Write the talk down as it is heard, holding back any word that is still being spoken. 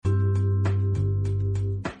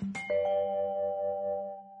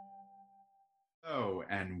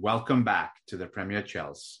welcome back to the Premier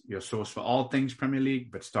Chelsea, your source for all things Premier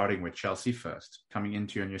League, but starting with Chelsea first. Coming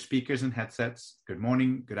into you on your speakers and headsets. Good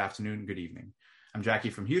morning, good afternoon, good evening. I'm Jackie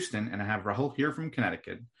from Houston, and I have Rahul here from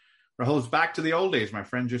Connecticut. Rahul's back to the old days, my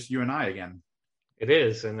friend, just you and I again. It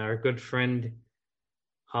is, and our good friend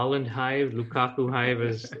Haaland.Hive, Lukaku.Hive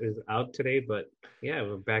is out today, but yeah,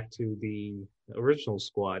 we're back to the original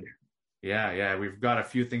squad. Yeah, we've got a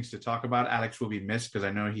few things to talk about. Alex will be missed because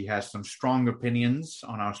I know he has some strong opinions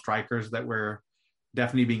on our strikers that we're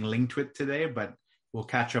definitely being linked with today, but we'll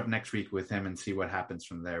catch up next week with him and see what happens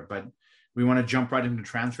from there. But we want to jump right into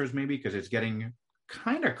transfers maybe because it's getting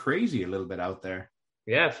kind of crazy a little bit out there.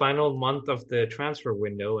 Yeah, final month of the transfer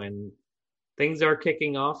window and things are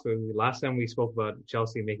kicking off. Last time we spoke about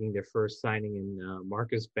Chelsea making their first signing in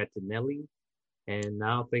Marcus Bettinelli. And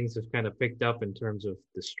now things have kind of picked up in terms of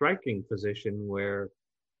the striking position where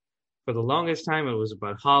for the longest time it was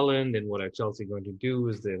about Haaland and what are Chelsea going to do?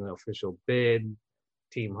 Is there an official bid?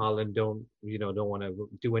 Team Haaland don't want to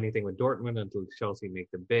do anything with Dortmund until Chelsea make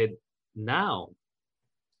the bid. Now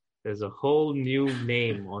there's a whole new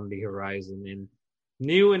name on the horizon, and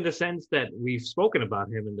new in the sense that we've spoken about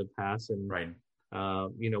him in the past. And, right.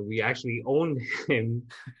 We actually owned him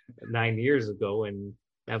 9 years ago, and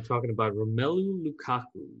I'm talking about Romelu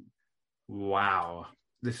Lukaku. Wow.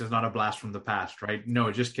 This is not a blast from the past, right?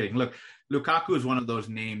 No, just kidding. Look, Lukaku is one of those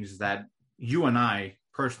names that you and I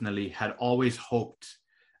personally had always hoped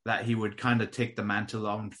that he would kind of take the mantle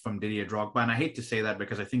on from Didier Drogba. And I hate to say that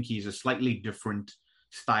because I think he's a slightly different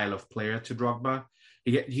style of player to Drogba.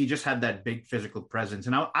 He just had that big physical presence.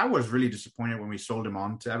 And I was really disappointed when we sold him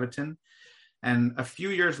on to Everton. And a few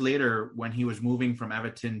years later, when he was moving from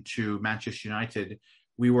Everton to Manchester United,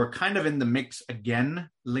 we were kind of in the mix again,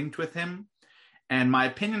 linked with him. And my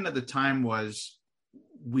opinion at the time was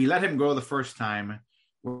we let him go the first time.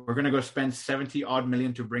 We're going to go spend 70 odd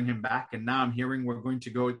million to bring him back. And now I'm hearing we're going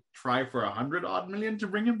to go try for 100 odd million to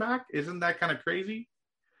bring him back. Isn't that kind of crazy?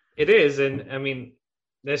 It is. And I mean,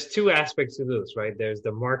 there's two aspects to this, right? There's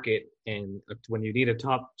the market, and when you need a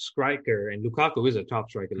top striker, and Lukaku is a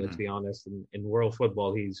top striker, let's be honest, in world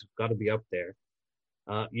football, he's got to be up there.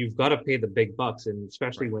 You've got to pay the big bucks, and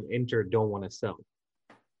especially when Inter don't want to sell.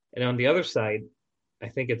 And on the other side, I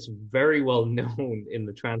think it's very well known in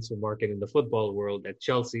the transfer market in the football world that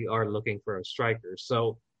Chelsea are looking for a striker.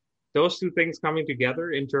 So those two things coming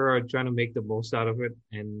together, Inter are trying to make the most out of it,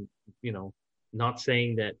 and not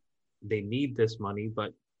saying that they need this money,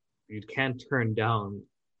 but you can't turn down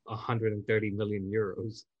 130 million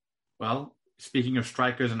euros. Well, speaking of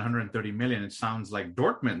strikers and 130 million, it sounds like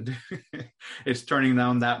Dortmund is turning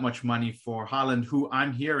down that much money for Haaland, who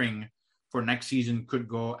I'm hearing for next season could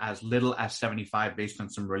go as little as 75 based on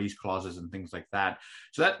some release clauses and things like that.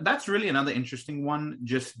 So that's really another interesting one,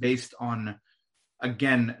 just based on,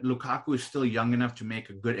 again, Lukaku is still young enough to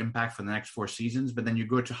make a good impact for the next 4 seasons, but then you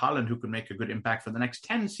go to Haaland, who could make a good impact for the next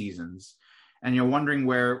 10 seasons. And you're wondering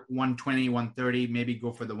where 120, 130, maybe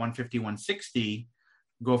go for the 150, 160,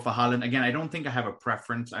 go for Haaland. Again, I don't think I have a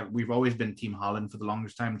preference. We've always been Team Haaland for the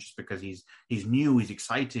longest time just because he's new, he's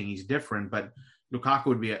exciting, he's different. But Lukaku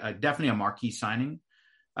would be definitely a marquee signing.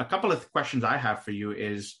 A couple of questions I have for you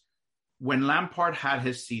is, when Lampard had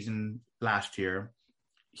his season last year,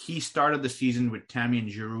 he started the season with Tammy and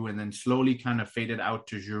Giroud and then slowly kind of faded out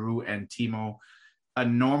to Giroud and Timo. A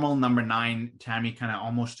normal number 9, Tammy kind of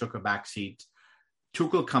almost took a backseat.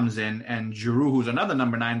 Tuchel comes in and Giroud, who's another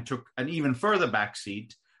number 9, took an even further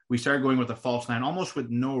backseat. We started going with a false 9, almost with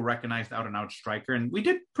no recognized out-and-out striker. And we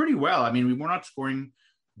did pretty well. I mean, we were not scoring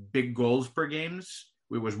big goals per games.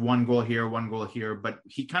 It was 1 goal here, 1 goal here. But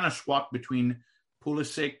he kind of swapped between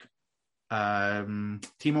Pulisic,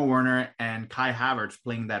 Timo Werner, and Kai Havertz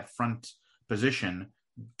playing that front position.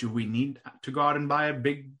 Do we need to go out and buy a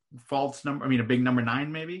big false number? I mean, a big number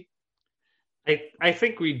 9 maybe? I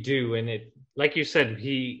think we do. And it, like you said,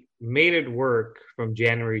 he made it work from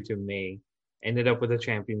January to May, ended up with a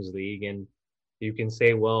Champions League. And you can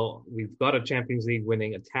say, well, we've got a Champions League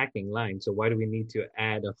winning attacking line. So why do we need to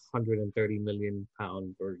add a 130 million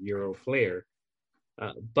pound or euro player?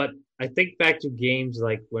 But I think back to games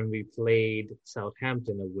like when we played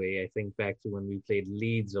Southampton away. I think back to when we played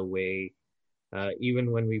Leeds away.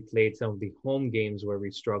 Even when we played some of the home games where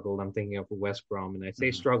we struggled, I'm thinking of West Brom. And I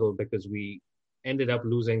say struggled because we ended up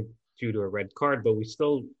losing due to a red card, but we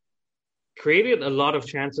still created a lot of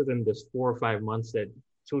chances in this 4 or 5 months that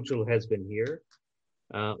Tuchel has been here.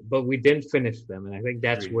 But we didn't finish them. And I think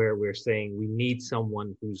that's where we're saying we need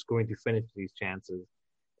someone who's going to finish these chances.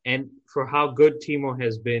 And for how good Timo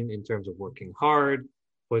has been in terms of working hard,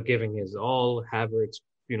 for giving his all, Havertz,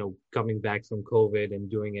 coming back from COVID and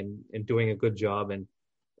doing a good job. And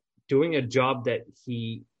doing a job that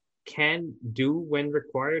he can do when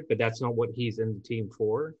required, but that's not what he's in the team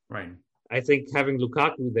for. Right. I think having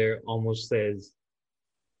Lukaku there almost says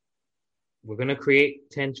we're going to create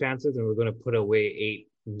 10 chances and we're going to put away 8,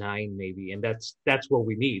 9 maybe, and that's what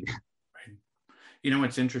we need. Right. You know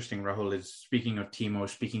what's interesting, Rahul, is speaking of Timo,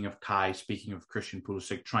 speaking of Kai, speaking of Christian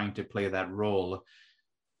Pulisic trying to play that role.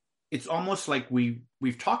 It's almost like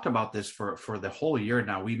we've talked about this for the whole year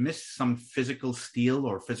now. We miss some physical steel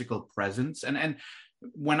or physical presence, and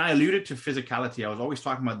when I alluded to physicality, I was always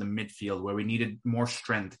talking about the midfield where we needed more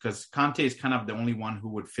strength because Kante is kind of the only one who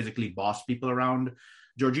would physically boss people around.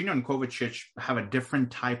 Jorginho and Kovacic have a different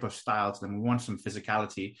type of style to them. We want some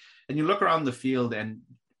physicality. And you look around the field, and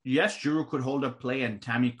yes, Giroud could hold up play and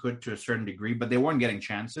Tammy could to a certain degree, but they weren't getting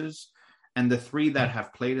chances. And the three that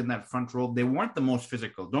have played in that front row, they weren't the most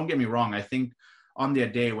physical. Don't get me wrong. I think on their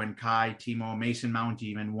day when Kai, Timo, Mason Mount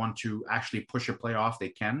even want to actually push a play off, they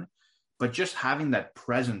can. But just having that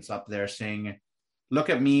presence up there saying,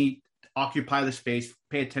 look at me, occupy the space,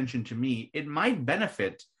 pay attention to me, it might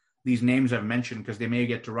benefit these names I've mentioned because they may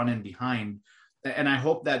get to run in behind. And I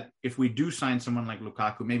hope that if we do sign someone like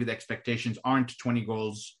Lukaku, maybe the expectations aren't 20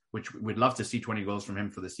 goals, which we'd love to see 20 goals from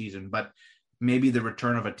him for the season, but maybe the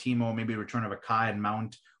return of a Timo, maybe the return of a Kai and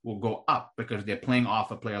Mount will go up because they're playing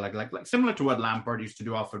off a player like similar to what Lampard used to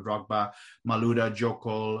do off of Drogba, Malouda, Joe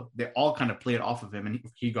Cole. They all kind of played off of him, and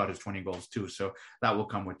he got his 20 goals too. So that will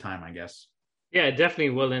come with time, I guess. Yeah, it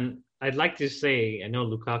definitely will. And I'd like to say, I know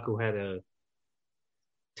Lukaku had a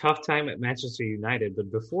tough time at Manchester United,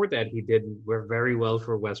 but before that, he did very well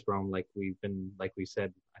for West Brom. Like we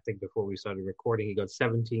said, I think before we started recording, he got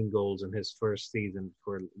 17 goals in his first season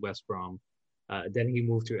for West Brom. Then he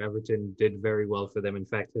moved to Everton, did very well for them. In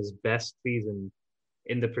fact, his best season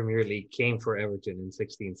in the Premier League came for Everton in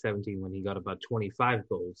 16-17 when he got about 25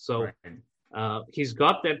 goals. So he's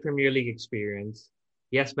got that Premier League experience.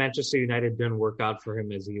 Yes, Manchester United didn't work out for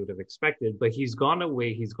him as he would have expected, but he's gone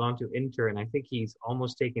away. He's gone to Inter, and I think he's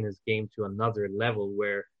almost taken his game to another level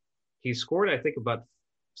where he scored, I think, about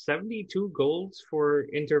 72 goals for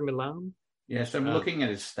Inter Milan. Yes, I'm looking at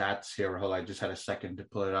his stats here, Rahul. I just had a second to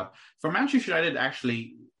pull it up. For Manchester United,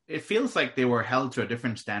 actually, it feels like they were held to a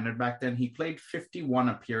different standard back then. He played 51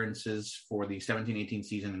 appearances for the 17-18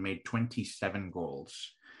 season and made 27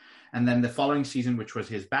 goals. And then the following season, which was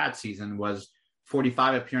his bad season, was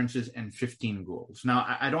 45 appearances and 15 goals.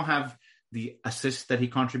 Now, I don't have the assists that he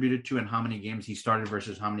contributed to and how many games he started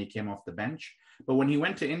versus how many came off the bench. But when he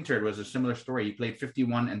went to Inter, it was a similar story. He played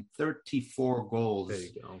 51 and 34 goals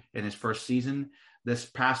in his first season. This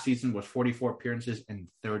past season was 44 appearances and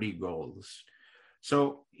 30 goals.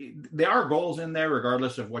 So there are goals in there,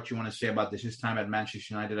 regardless of what you want to say about his time at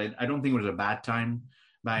Manchester United. I don't think it was a bad time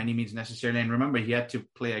by any means necessarily. And remember, he had to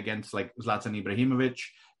play against like Zlatan Ibrahimovic.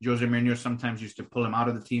 Jose Mourinho sometimes used to pull him out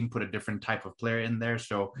of the team, put a different type of player in there.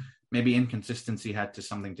 So maybe inconsistency had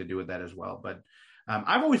something to do with that as well. But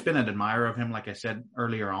I've always been an admirer of him. Like I said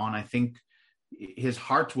earlier on, I think his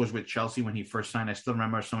heart was with Chelsea when he first signed. I still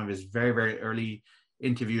remember some of his very, very early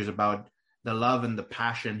interviews about the love and the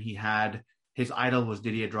passion he had. His idol was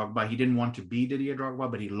Didier Drogba. He didn't want to be Didier Drogba,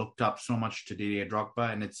 but he looked up so much to Didier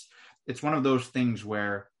Drogba. And it's one of those things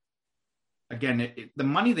where, again, the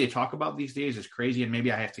money they talk about these days is crazy. And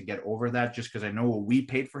maybe I have to get over that just because I know what we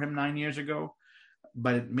paid for him 9 years ago.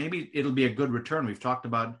 But maybe it'll be a good return. We've talked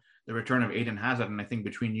about the return of Eden Hazard. And I think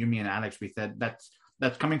between you, me, and Alex, we said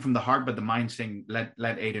that's coming from the heart, but the mind saying,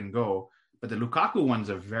 let Eden go. But the Lukaku one's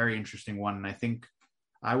a very interesting one. And I think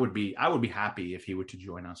I would be happy if he were to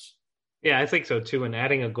join us. Yeah, I think so too. And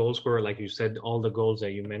adding a goal scorer, like you said, all the goals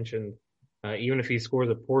that you mentioned, even if he scores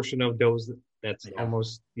a portion of those, that's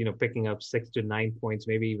almost, picking up 6 to 9 points,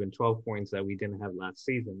 maybe even 12 points that we didn't have last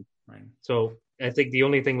season. Right. So I think the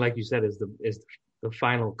only thing, like you said, is the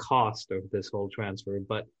final cost of this whole transfer.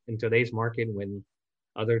 But in today's market, when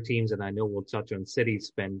other teams, and I know we'll touch on City,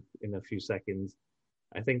 spend in a few seconds,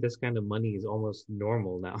 I think this kind of money is almost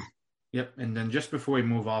normal now. Yep. And then just before we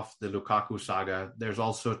move off the Lukaku saga, there's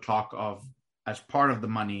also talk of, as part of the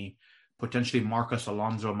money, potentially Marcos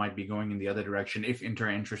Alonso might be going in the other direction if Inter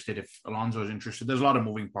are interested, if Alonso is interested. There's a lot of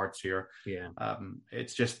moving parts here. Yeah.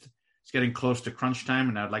 It's getting close to crunch time,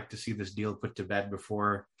 and I'd like to see this deal put to bed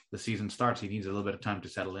before the season starts. He needs a little bit of time to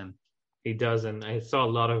settle in. He does. And I saw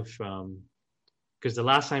a lot of, because the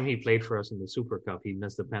last time he played for us in the Super Cup, he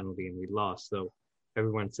missed the penalty and we lost. So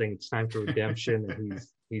everyone's saying it's time for redemption, and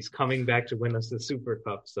he's coming back to win us the Super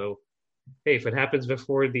Cup. So, hey, if it happens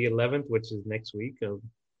before the 11th, which is next week, I'll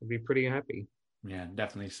be pretty happy. Yeah,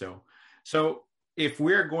 definitely so. So if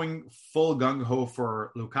we're going full gung-ho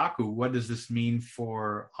for Lukaku, what does this mean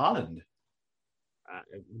for Haaland?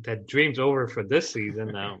 that dream's over for this season.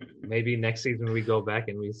 Now, maybe next season we go back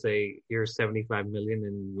and we say, here's 75 million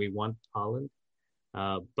and we want Haaland.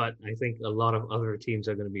 But I think a lot of other teams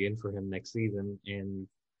are going to be in for him next season, and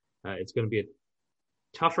it's going to be a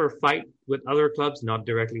tougher fight with other clubs, not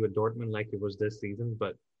directly with Dortmund like it was this season,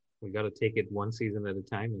 but we got to take it one season at a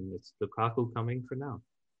time, and it's Lukaku coming for now.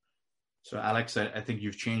 So, Alex, I think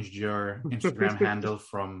you've changed your Instagram handle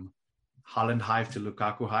from Haaland.Hive to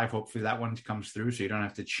Lukaku.Hive. Hopefully that one comes through so you don't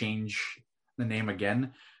have to change the name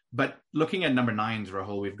again. But looking at number 9s,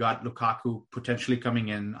 Rahul, we've got Lukaku potentially coming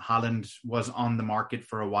in. Haaland was on the market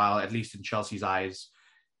for a while, at least in Chelsea's eyes.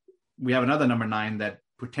 We have another number 9 that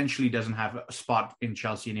potentially doesn't have a spot in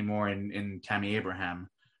Chelsea anymore in Tammy Abraham.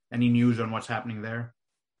 Any news on what's happening there?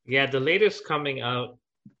 Yeah, the latest coming out,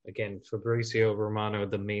 again, Fabrizio Romano,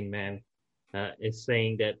 the main man, is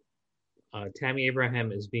saying that Tammy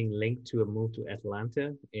Abraham is being linked to a move to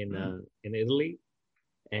Atalanta in Italy.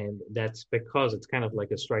 And that's because it's kind of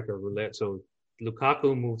like a striker roulette. So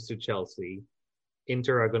Lukaku moves to Chelsea.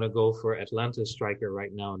 Inter are going to go for Atlanta's striker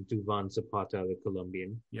right now, Duvan Zapata, the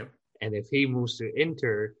Colombian. Yep. And if he moves to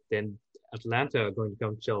Inter, then Atlanta are going to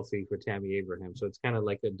come to Chelsea for Tammy Abraham. So it's kind of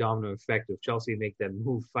like a domino effect. If Chelsea make that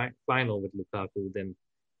move final with Lukaku, then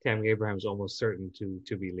Tammy Abraham is almost certain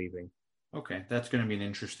to be leaving. Okay, that's going to be an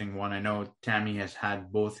interesting one. I know Tammy has had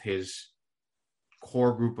both his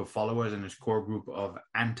core group of followers and his core group of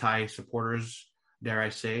anti-supporters, dare I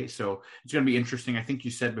say. So it's going to be interesting. I think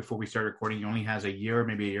you said before we started recording, he only has a year,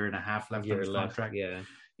 maybe a year and a half left on his contract.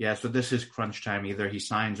 Yeah, so this is crunch time. Either he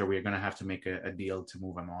signs or we're going to have to make a deal to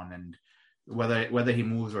move him on. And whether he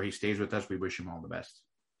moves or he stays with us, we wish him all the best.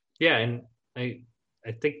 Yeah, and I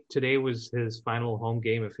think today was his final home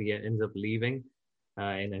game if he ends up leaving.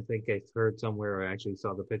 And I think I heard somewhere, I actually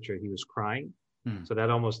saw the picture, he was crying. So that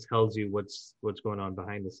almost tells you what's going on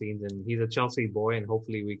behind the scenes. And he's a Chelsea boy, and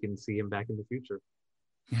hopefully we can see him back in the future.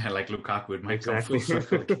 Yeah, like Lukaku, it might come full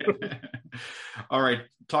circle again. All right,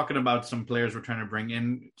 talking about some players we're trying to bring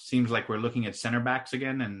in, seems like we're looking at center backs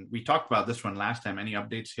again, and we talked about this one last time. Any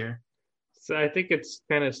updates here? So I think it's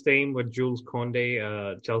kind of staying with Jules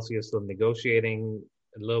Koundé. Chelsea is still negotiating,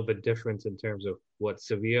 a little bit different in terms of what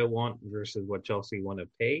Sevilla want versus what Chelsea want to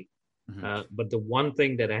pay. But the one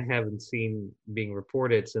thing that I haven't seen being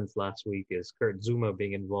reported since last week is Kurt Zouma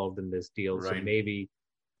being involved in this deal. Right. So maybe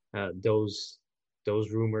those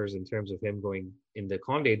rumors in terms of him going in the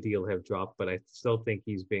Conde deal have dropped, but I still think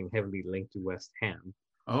he's being heavily linked to West Ham.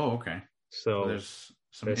 Oh, okay. So there's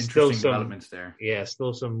interesting developments there. Yeah,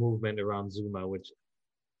 still some movement around Zouma, which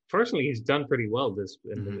personally he's done pretty well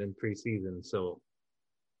in preseason. So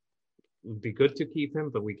it would be good to keep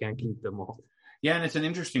him, but we can't keep them all. Yeah, and it's an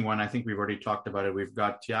interesting one. I think we've already talked about it. We've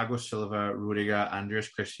got Thiago Silva, Rudiger, Andreas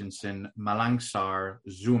Christensen, Malang Sarr,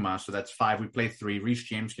 Zouma. So that's 5. We play 3. Reece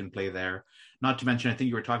James can play there. Not to mention, I think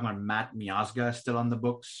you were talking about Matt Miazga still on the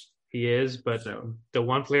books. He is, but the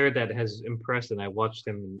one player that has impressed, and I watched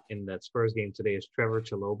him in that Spurs game today, is Trevor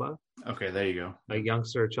Chalobah. Okay, there you go. A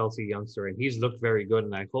youngster, Chelsea youngster, and he's looked very good,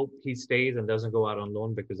 and I hope he stays and doesn't go out on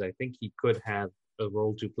loan because I think he could have a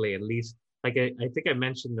role to play at least. Like I think I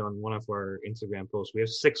mentioned on one of our Instagram posts, we have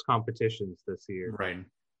 6 competitions this year. Right.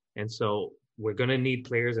 And so we're going to need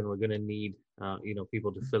players and we're going to need,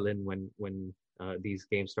 people to fill in when these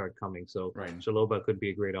games start coming. So Chalobah could be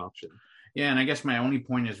a great option. Yeah, and I guess my only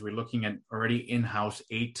point is we're looking at already in-house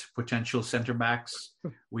 8 potential center backs.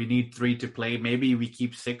 We need 3 to play. Maybe we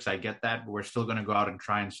keep 6. I get that, but we're still going to go out and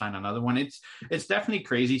try and sign another one. It's definitely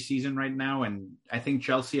crazy season right now, and I think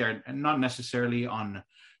Chelsea are not necessarily on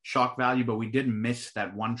shock value, but we did miss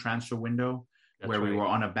that one transfer window where we were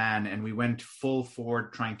on a ban, and we went full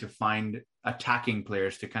forward trying to find attacking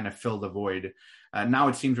players to kind of fill the void. Now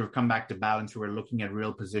it seems we've come back to balance. We're looking at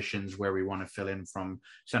real positions where we want to fill in, from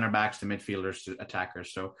center backs to midfielders to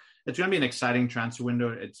attackers. So it's going to be an exciting transfer window.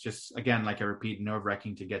 It's just, again, like I repeat,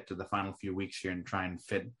 nerve-wracking to get to the final few weeks here and try and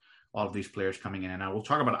fit all of these players coming in. And I will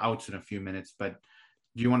talk about outs in a few minutes, but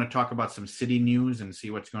do you want to talk about some City news and see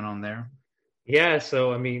what's going on there? Yeah,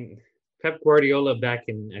 so I mean, Pep Guardiola back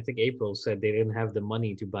in, I think, April said they didn't have the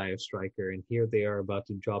money to buy a striker, and here they are about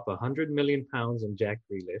to drop £100 million on Jack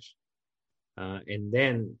Grealish. And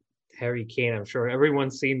then Harry Kane, I'm sure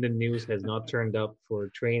everyone's seen the news, has not turned up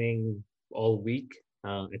for training all week.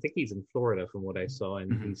 I think he's in Florida from what I saw,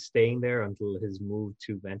 and he's staying there until his move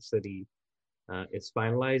to Man City is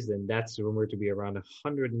finalized, and that's rumored to be around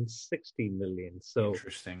 160 million. So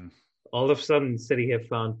interesting. All of a sudden, City have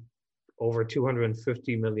found over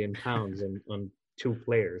 250 million pounds on 2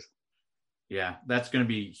 players. Yeah, that's going to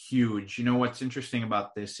be huge. You know, what's interesting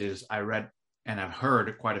about this is I read and I've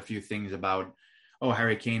heard quite a few things about oh,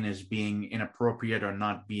 Harry Kane is being inappropriate or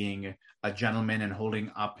not being a gentleman and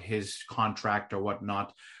holding up his contract or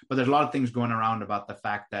whatnot. But there's a lot of things going around about the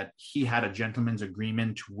fact that he had a gentleman's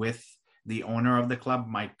agreement with the owner of the club,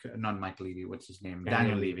 not Mike Levy, what's his name?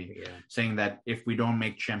 Daniel Levy, yeah. saying that if we don't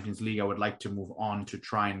make Champions League, I would like to move on to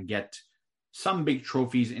try and get some big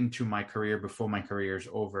trophies into my career before my career is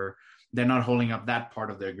over. They're not holding up that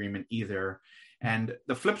part of the agreement either. And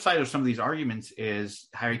the flip side of some of these arguments is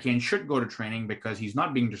Harry Kane should go to training because he's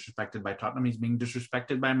not being disrespected by Tottenham. He's being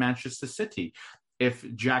disrespected by Manchester City. If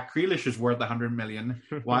Jack Grealish is worth 100 million,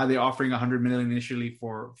 why are they offering 100 million initially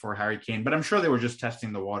for Harry Kane? But I'm sure they were just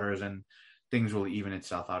testing the waters, and things will even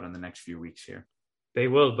itself out in the next few weeks here. They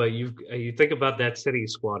will, but you think about that City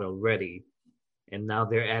squad already, and now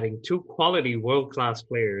they're adding two quality world-class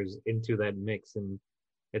players into that mix, and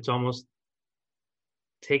it's almost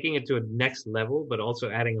taking it to a next level, but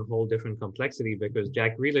also adding a whole different complexity because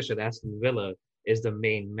Jack Grealish at Aston Villa is the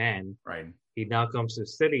main man. Right. He now comes to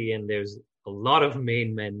City, and there's a lot of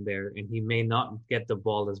main men there, and he may not get the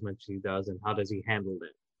ball as much as he does, and how does he handle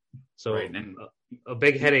it? So right. And a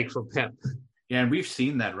big headache for Pep. Yeah, and we've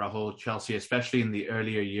seen that, Rahul, Chelsea, especially in the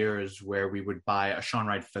earlier years where we would buy a Sean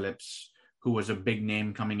Wright-Phillips, who was a big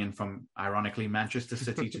name coming in from, ironically, Manchester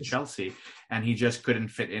City to Chelsea, and he just couldn't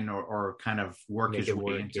fit in or kind of work his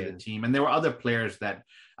way into the team. And there were other players that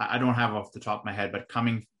I don't have off the top of my head, but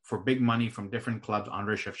coming for big money from different clubs,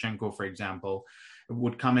 Andrei Shevchenko, for example,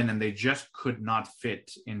 would come in and they just could not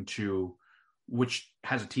fit into, which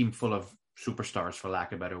has a team full of superstars, for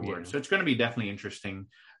lack of a better word. So it's going to be definitely interesting.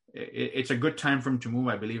 It's a good time for him to move.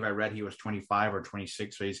 I believe I read he was 25 or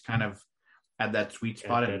 26, so he's kind of at that sweet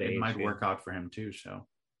spot, and it might work out for him too. So,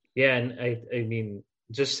 yeah, and I mean,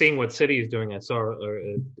 just seeing what City is doing, I saw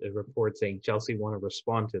a report saying Chelsea want to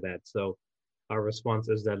respond to that. So our response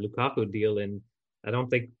is that Lukaku deal, and I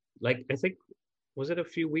think was it a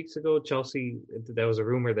few weeks ago? Chelsea, there was a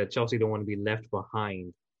rumor that Chelsea don't want to be left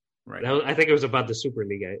behind. Right. I think it was about the Super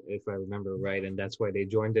League, if I remember right, and that's why they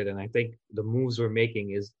joined it. And I think the moves we're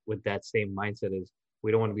making is with that same mindset: is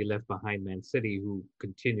we don't want to be left behind Man City, who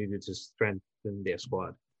continue to just strengthen their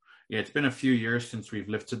squad. Yeah, it's been a few years since we've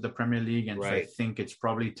lifted the Premier League, and right. So I think it's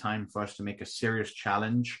probably time for us to make a serious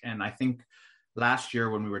challenge. And I think last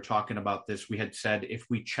year when we were talking about this, we had said if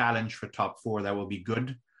we challenge for top four, that will be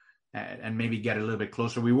good, and maybe get a little bit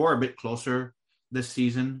closer. We were a bit closer this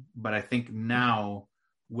season, but I think now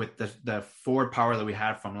with the forward power that we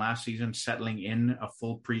had from last season, settling in a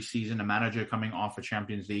full preseason, a manager coming off a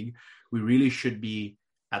Champions League, we really should be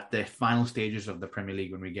at the final stages of the Premier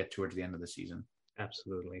League when we get towards the end of the season.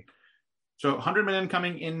 Absolutely. So 100 million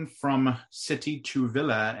coming in from City to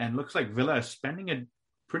Villa, and looks like Villa is spending it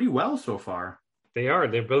pretty well so far. They are.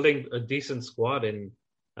 They're building a decent squad, and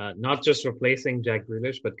not just replacing Jack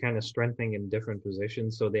Grealish, but kind of strengthening in different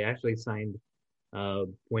positions. So they actually signed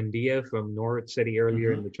Buendia from Norwich City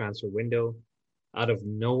earlier in the transfer window. Out of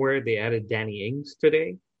nowhere, they added Danny Ings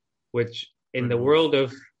today, which in the world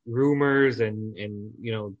of rumors and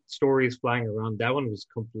stories flying around, that one was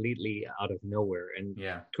completely out of nowhere. And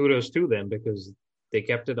kudos to them because they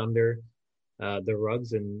kept it under the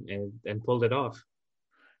rugs and pulled it off.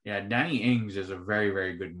 Yeah, Danny Ings is a very,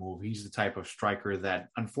 very good move. He's the type of striker that,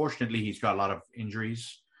 unfortunately, he's got a lot of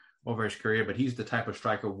injuries over his career, but he's the type of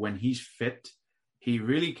striker when he's fit, he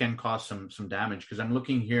really can cause some damage. Because I'm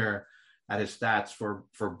looking here at his stats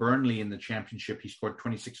for Burnley in the Championship. He scored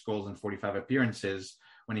 26 goals in 45 appearances.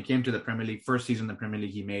 When he came to the Premier League, first season in the Premier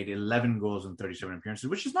League, he made 11 goals in 37 appearances,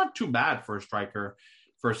 which is not too bad for a striker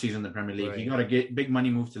first season in the Premier League. Right. He got a big money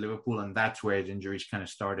move to Liverpool, and that's where his injuries kind of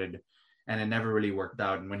started, and it never really worked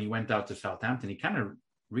out. And when he went out to Southampton, he kind of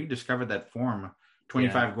rediscovered that form.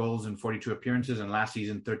 25 goals in 42 appearances, and last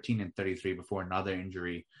season 13 and 33 before another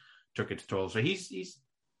injury took its toll. So he's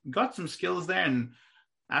got some skills there, and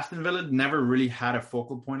Aston Villa never really had a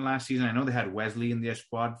focal point last season. I know they had Wesley in their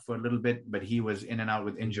squad for a little bit, but he was in and out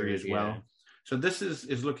with injury as well. So this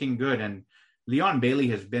is looking good. And Leon Bailey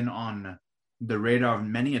has been on the radar of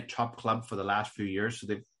many a top club for the last few years. So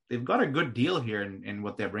they've got a good deal here in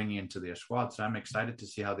what they're bringing into their squad. So I'm excited to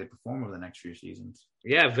see how they perform over the next few seasons.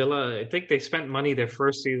 Yeah, Villa, I think they spent money their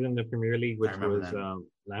first season in the Premier League, which was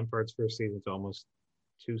Lampard's first season, so almost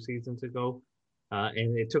 2 seasons ago.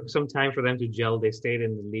 And it took some time for them to gel. They stayed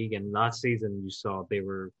in the league, and last season you saw they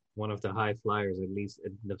were one of the high flyers, at least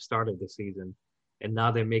at the start of the season. And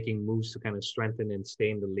now they're making moves to kind of strengthen and stay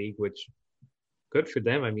in the league, which good for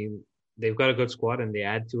them. I mean, they've got a good squad, and they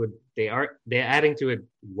add to it. They're adding to it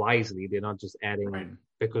wisely. They're not just adding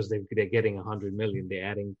because they're getting 100 million. They're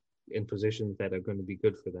adding in positions that are going to be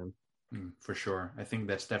good for them. For sure. I think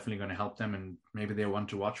that's definitely going to help them, and maybe they're one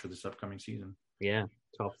to watch for this upcoming season. Yeah,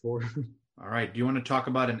 top four. All right. Do you want to talk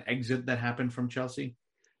about an exit that happened from Chelsea?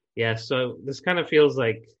 Yeah, so this kind of feels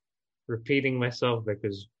like repeating myself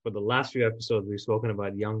because for the last few episodes we've spoken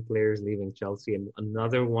about young players leaving Chelsea, and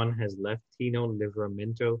another one has left. Tino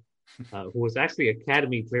Livramento, who was actually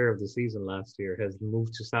Academy Player of the Season last year, has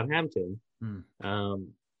moved to Southampton. Hmm. Um,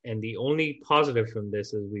 and the only positive from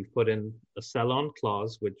this is we've put in a sell-on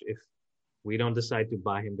clause, which if we don't decide to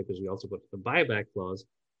buy him because we also put the buyback clause,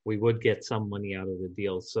 we would get some money out of the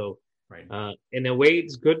deal. So Right. in a way,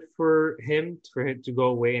 it's good for him to go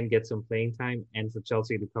away and get some playing time, and for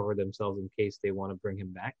Chelsea to cover themselves in case they want to bring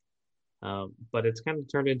him back. But it's kind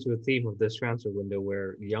of turned into a theme of this transfer window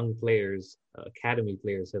where young players, academy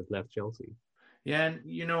players, have left Chelsea. Yeah,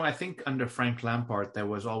 and I think under Frank Lampard there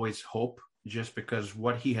was always hope, just because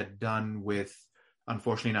what he had done with,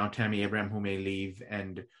 unfortunately now Tammy Abraham, who may leave,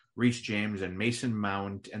 and Reece James and Mason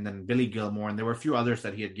Mount, and then Billy Gilmore, and there were a few others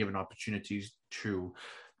that he had given opportunities to.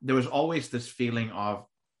 There was always this feeling of,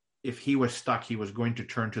 if he was stuck, he was going to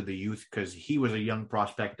turn to the youth, because he was a young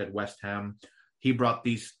prospect at West Ham. He brought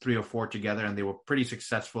these 3 or 4 together, and they were pretty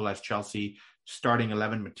successful as Chelsea starting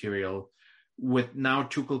 11 material. With now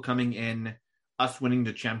Tuchel coming in, us winning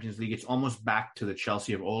the Champions League, it's almost back to the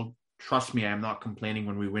Chelsea of old. Trust me, I'm not complaining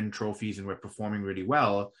when we win trophies and we're performing really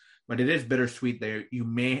well, but it is bittersweet that you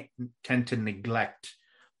may tend to neglect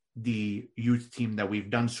the youth team that we've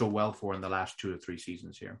done so well for in the last 2 or 3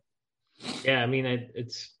 seasons here. Yeah, I mean,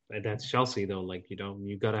 that's Chelsea though. Like,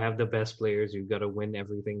 you got to have the best players. You got to win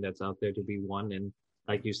everything that's out there to be won. And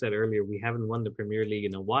like you said earlier, we haven't won the Premier League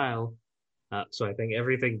in a while. So I think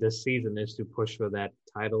everything this season is to push for that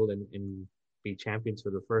title and be champions for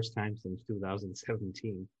the first time since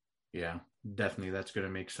 2017. Yeah, definitely. That's going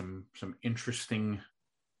to make some interesting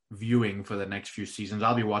viewing for the next few seasons.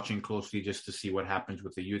 I'll be watching closely just to see what happens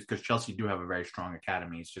with the youth, because Chelsea do have a very strong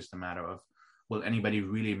academy. It's just a matter of, will anybody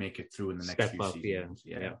really make it through in the next few seasons?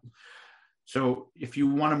 Yeah. So if you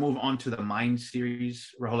want to move on to the Mind series,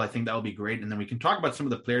 Rahul, I think that will be great. And then we can talk about some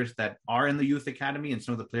of the players that are in the youth academy and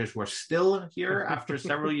some of the players who are still here after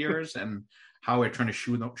several years, and how we're trying to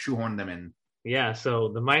shoehorn them in. Yeah, so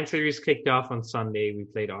the Mind series kicked off on Sunday. We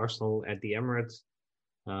played Arsenal at the Emirates.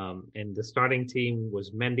 And the starting team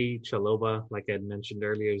was Mendy, Chalobah, like I had mentioned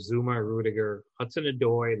earlier, Zuma, Rudiger,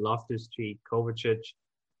 Hudson-Odoi, Loftus-Cheek, Kovacic,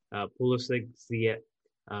 Pulisic, Ziyech,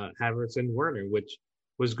 Havertz, and Werner, which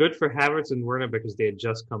was good for Havertz and Werner because they had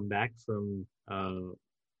just come back from the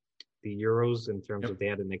Euros in terms of they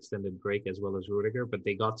had an extended break, as well as Rudiger, but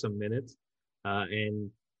they got some minutes.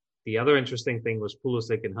 And the other interesting thing was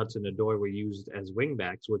Pulisic and Hudson-Odoi were used as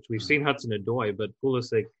wingbacks, which we've seen Hudson-Odoi, but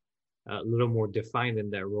Pulisic a little more defined in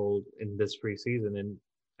that role in this preseason. And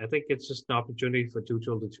I think it's just an opportunity for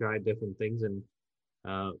Tuchel to try different things. And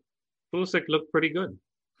Pulisic looked pretty good.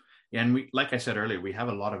 Yeah, and like I said earlier, we have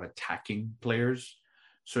a lot of attacking players.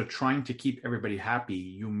 So trying to keep everybody happy,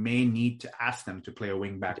 you may need to ask them to play a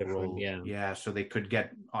wing-back role. Yeah, so they could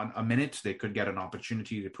get on a minute, they could get an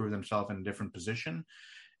opportunity to prove themselves in a different position.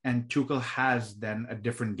 And Tuchel has then a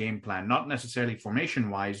different game plan, not necessarily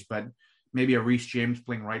formation-wise, but maybe a Reece James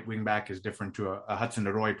playing right wing-back is different to a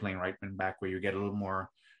Hudson-Odoi playing right wing-back, where you get a little more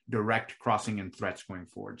direct crossing and threats going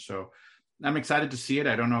forward. So I'm excited to see it.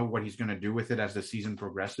 I don't know what he's going to do with it as the season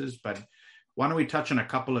progresses, but why don't we touch on a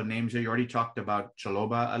couple of names here? You already talked about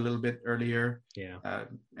Chalobah a little bit earlier. Yeah.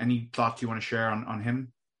 Any thoughts you want to share on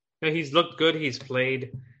him? Yeah, he's looked good. He's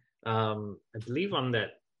played, I believe, on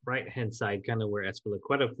that right-hand side, kind of where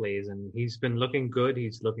Azpilicueta plays, and he's been looking good.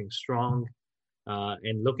 He's looking strong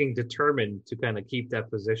and looking determined to kind of keep that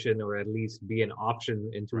position, or at least be an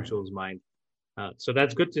option in Tuchel's mind. So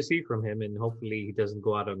that's good to see from him, and hopefully he doesn't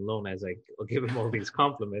go out on loan as I'll give him all these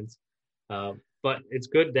compliments. But it's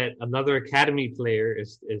good that another academy player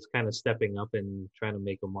is kind of stepping up and trying to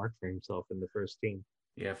make a mark for himself in the first team.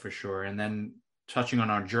 Yeah, for sure. And then touching on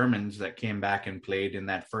our Germans that came back and played in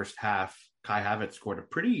that first half, Kai-Havertz scored a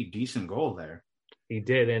pretty decent goal there. He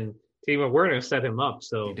did, and Timo Werner set him up.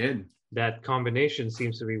 So he did. That combination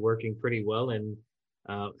seems to be working pretty well. And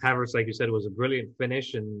Havertz, like you said, was a brilliant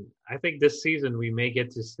finish. And I think this season we may get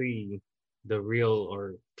to see the real,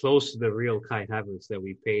 or close to the real, Kai Havertz that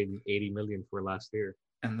we paid 80 million for last year.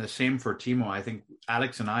 And the same for Timo. I think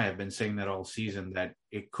Alex and I have been saying that all season, that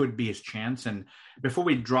it could be his chance. And before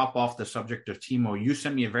we drop off the subject of Timo, you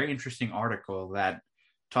sent me a very interesting article that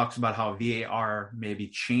talks about how VAR may be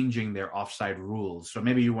changing their offside rules. So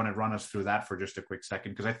maybe you want to run us through that for just a quick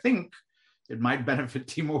second, because I think it might benefit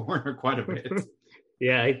Timo Werner quite a bit.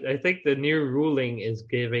 Yeah, I think the new ruling is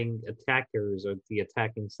giving attackers, or the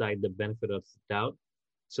attacking side, the benefit of the doubt.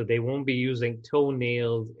 So they won't be using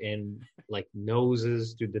toenails and like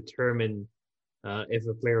noses to determine if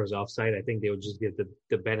a player is offside. I think they would just give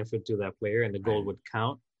the benefit to that player and the goal Right. would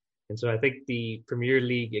count. And so I think the Premier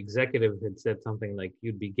League executive had said something like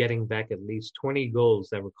you'd be getting back at least 20 goals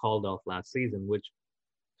that were called off last season, which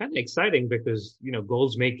kind of exciting because,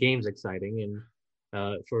 goals make games exciting.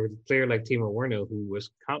 And for a player like Timo Werner, who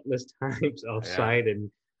was countless times Yeah. offside, and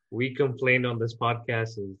we complained on this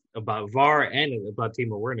podcast about VAR and about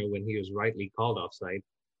Timo Werner when he was rightly called offside.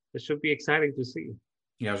 This should be exciting to see.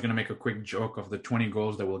 Yeah, I was going to make a quick joke of the 20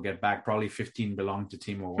 goals that we'll get back. Probably 15 belong to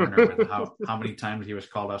Timo Werner with how many times he was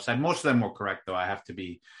called offside. Most of them were correct, though. I have to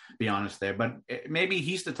be honest there. But maybe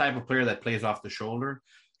he's the type of player that plays off the shoulder.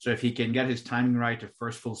 So if he can get his timing right, his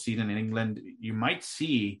first full season in England, you might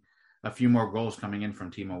see a few more goals coming in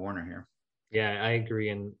from Timo Werner here. Yeah, I agree.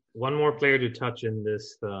 And one more player to touch in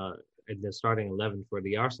the starting 11 for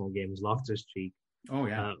the Arsenal game is Loftus-Cheek. Oh,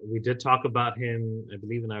 yeah. We did talk about him, I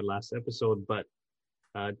believe, in our last episode, but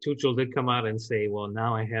Tuchel did come out and say, well,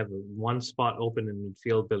 now I have one spot open in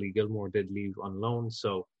midfield. Billy Gilmore did leave on loan.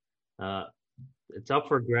 So it's up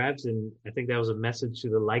for grabs. And I think that was a message to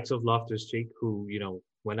the likes of Loftus-Cheek, who,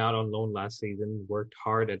 went out on loan last season, worked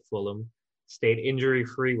hard at Fulham, stayed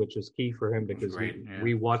injury-free, which was key for him because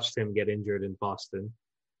we watched him get injured in Boston.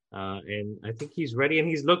 And I think he's ready, and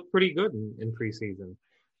he's looked pretty good in preseason.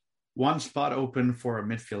 One spot open for a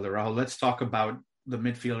midfielder. Rahul, let's talk about the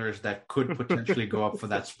midfielders that could potentially go up for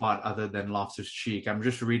that spot other than Loftus-Cheek. I'm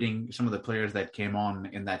just reading some of the players that came on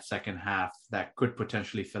in that second half that could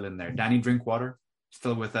potentially fill in there. Danny Drinkwater,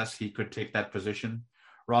 still with us. He could take that position.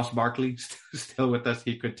 Ross Barkley, still with us.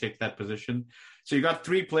 He could take that position. So you got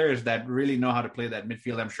three players that really know how to play that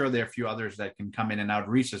midfield. I'm sure there are a few others that can come in and out.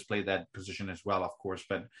 Reece has played that position as well, of course.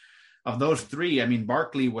 But of those three, I mean,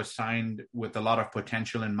 Barkley was signed with a lot of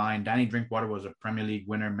potential in mind. Danny Drinkwater was a Premier League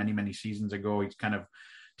winner many, many seasons ago. He's kind of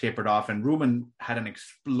tapered off. And Ruben had an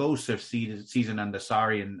explosive season under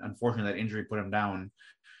Sarri, and unfortunately that injury put him down.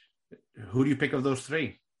 Who do you pick of those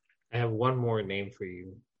three? I have one more name for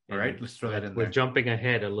you. All right, let's throw that in We're there. jumping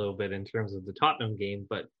ahead a little bit in terms of the Tottenham game,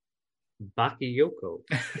 but Bakayoko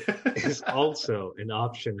is also an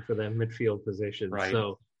option for that midfield position. Right.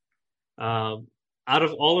 So out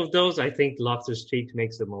of all of those, I think Loftus-Cheek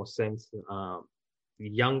makes the most sense.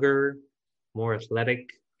 Younger, more athletic,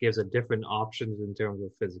 gives a different options in terms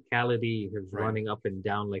of physicality, his running up and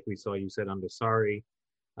down, like we saw you said under Sarri.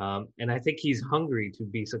 And I think he's hungry to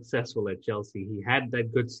be successful at Chelsea. He had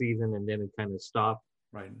that good season and then it kind of stopped.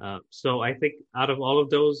 Right. So I think out of all of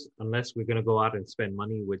those, unless we're going to go out and spend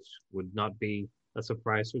money, which would not be a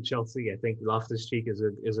surprise for Chelsea, I think Loftus-Cheek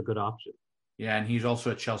is a good option. Yeah, and he's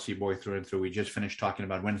also a Chelsea boy through and through. We just finished talking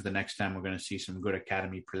about when's the next time we're going to see some good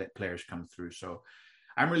academy players come through. So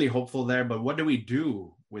I'm really hopeful there. But what do we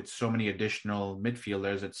do with so many additional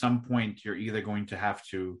midfielders? At some point, you're either going to have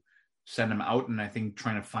to send them out, and I think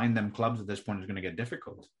trying to find them clubs at this point is going to get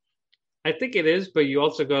difficult. I think it is, but you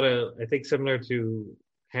also got to, I think similar to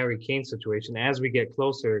Harry Kane's situation, as we get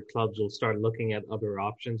closer, clubs will start looking at other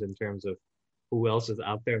options in terms of who else is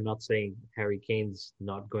out there. I'm not saying Harry Kane's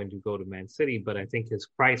not going to go to Man City, but I think his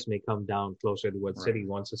price may come down closer to what City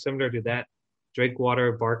wants. So similar to that,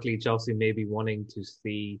 Drinkwater, Barkley, Chelsea may be wanting to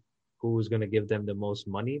see who's going to give them the most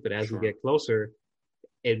money. But as we get closer,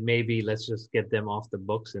 it may be let's just get them off the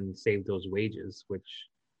books and save those wages, which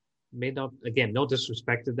may not, again, no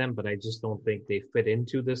disrespect to them, but I just don't think they fit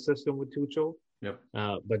into the system with Tuchel. Yep.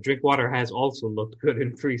 But Drinkwater has also looked good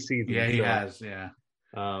in preseason. Yeah, he has. Yeah.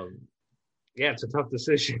 Yeah, it's a tough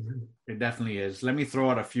decision. It definitely is. Let me throw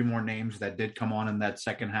out a few more names that did come on in that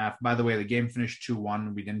second half. By the way, the game finished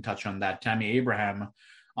 2-1. We didn't touch on that. Tammy Abraham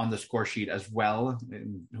on the score sheet as well.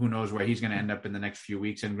 And who knows where he's going to end up in the next few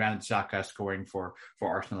weeks. And Granit Xhaka scoring for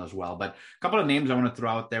Arsenal as well. But a couple of names I want to throw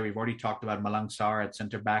out there. We've already talked about Malang Sarr at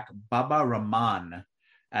center back, Baba Rahman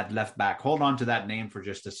at left back. Hold on to that name for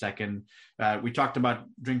just a second. We talked about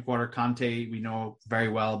Drinkwater, Conte, we know very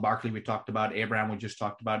well. Barkley, we talked about. Abraham, we just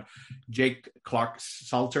talked about. Jake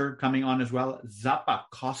Clark-Salter coming on as well. Zappa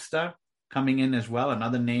Costa coming in as well.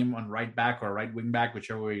 Another name on right back or right wing back,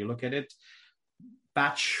 whichever way you look at it.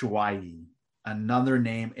 Batshuayi, another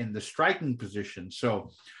name in the striking position.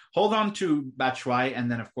 So hold on to Batshuayi, and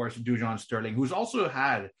then, of course, Dujon Sterling, who's also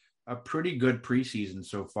had a pretty good preseason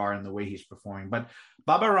so far in the way he's performing. But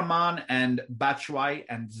Baba Rahman and Batshuayi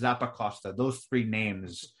and Zappa Costa, those three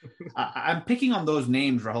names, I'm picking on those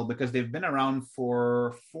names, Rahul, because they've been around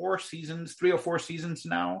for 3 or 4 seasons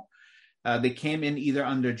now. They came in either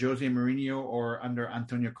under Jose Mourinho or under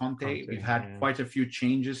Antonio Conte. We've had quite a few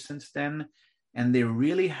changes since then, and they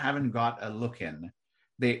really haven't got a look in.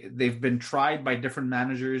 they've been tried by different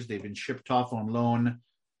managers. They've been shipped off on loan.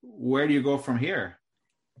 Where do you go from here?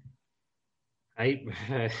 I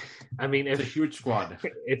I mean, It's a if huge squad.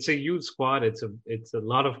 it's a huge squad, it's a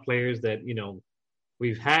lot of players that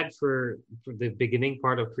we've had for the beginning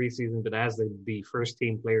part of preseason, but as the first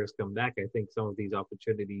team players come back, I think some of these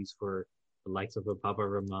opportunities for the likes of a Baba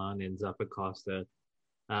Rahman and Zappa Costa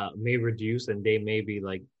may reduce, and they may be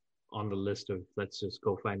like on the list of let's just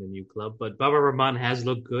go find a new club. But Baba Rahman has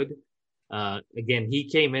looked good. Again, he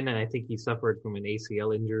came in and I think he suffered from an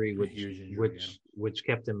ACL injury, which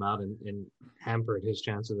kept him out and hampered his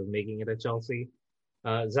chances of making it at Chelsea.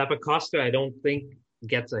 Zappa Costa, I don't think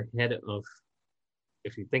gets ahead of.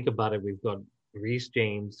 If you think about it, we've got Reece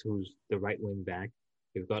James, who's the right wing back.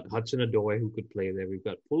 We've got Hudson-Odoi, who could play there. We've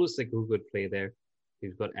got Pulisic, who could play there.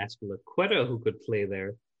 We've got Azpilicueta, who could play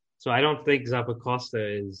there. So I don't think Zappa Costa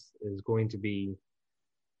is going to be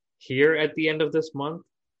here at the end of this month.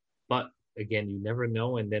 But again, you never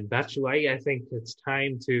know. And then Batshuayi, I think it's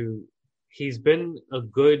time to. He's been a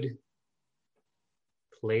good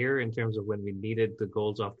player in terms of when we needed the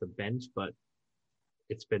goals off the bench, but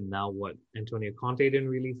it's been now what Antonio Conte didn't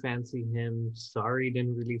really fancy him, Sarri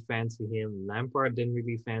didn't really fancy him, Lampard didn't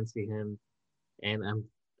really fancy him, and I'm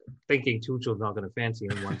thinking Tuchel's not going to fancy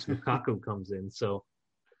him once Lukaku comes in. So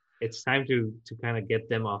it's time to kind of get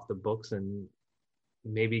them off the books and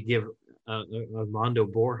maybe give Armando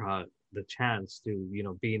Borja the chance to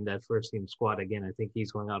be in that first team squad again. I think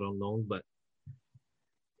he's going out on loan, but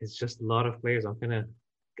it's just a lot of players. I'm kind of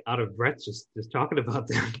out of breath just talking about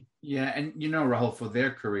them. Yeah, and Rahul, for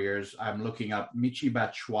their careers, I'm looking up. Michy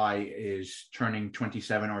Batshuayi is turning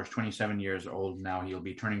 27 or is 27 years old now. He'll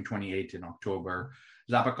be turning 28 in October.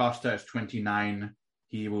 Zappa Costa is 29.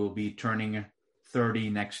 He will be turning 30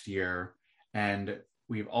 next year. And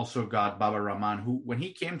we've also got Baba Rahman, who, when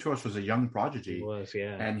he came to us, was a young prodigy. He was,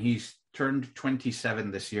 yeah. And he's turned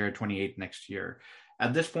 27 this year, 28 next year.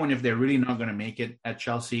 At this point, if they're really not going to make it at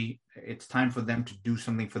Chelsea, it's time for them to do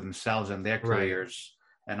something for themselves and their careers,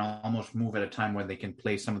 right, and almost move at a time when they can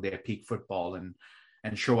play some of their peak football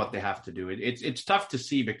and show what they have to do. It's tough to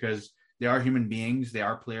see because they are human beings. They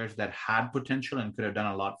are players that had potential and could have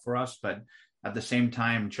done a lot for us. But at the same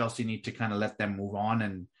time, Chelsea need to kind of let them move on.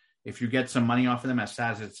 And if you get some money off of them, as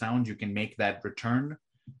sad as it sounds, you can make that return.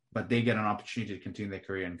 But they get an opportunity to continue their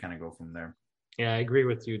career and kind of go from there. Yeah, I agree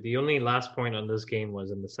with you. The only last point on this game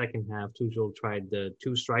was in the second half, Tuchel tried the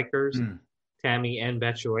two strikers, Tammy and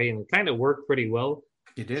Batshuayi, and it kind of worked pretty well.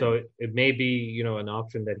 It did. So it may be, an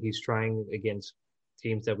option that he's trying against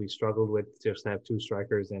teams that we struggled with, just have two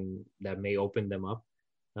strikers, and that may open them up.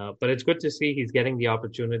 But it's good to see he's getting the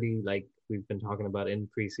opportunity, like we've been talking about in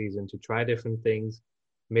preseason, to try different things.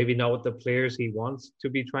 Maybe not with the players he wants to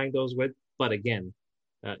be trying those with, but again,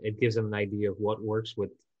 it gives him an idea of what works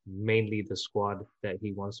with mainly the squad that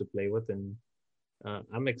he wants to play with. And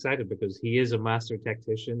I'm excited because he is a master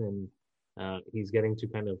tactician and he's getting to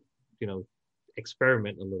kind of,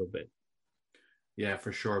 experiment a little bit. Yeah,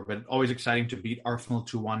 for sure. But always exciting to beat Arsenal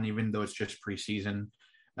 2-1, even though it's just preseason.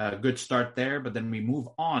 Good start there, but then we move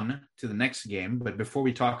on to the next game. But before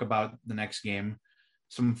we talk about the next game,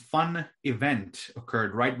 some fun event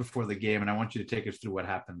occurred right before the game, and I want you to take us through what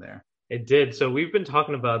happened there. It did. So we've been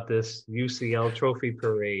talking about this UCL trophy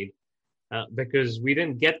parade because we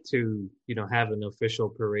didn't get to, have an official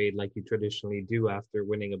parade like you traditionally do after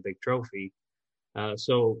winning a big trophy.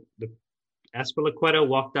 So the Azpilicueta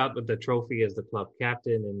walked out with the trophy as the club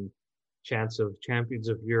captain, and chants of champions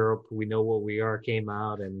of Europe, we know what we are, came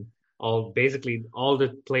out, and all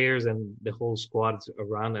the players and the whole squad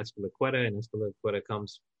around Azpilicueta, and Azpilicueta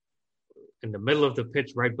comes in the middle of the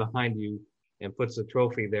pitch right behind you and puts the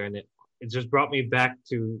trophy there. And it just brought me back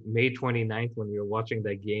to May 29th when we were watching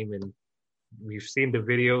that game, and we've seen the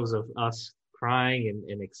videos of us crying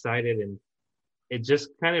and excited, and it just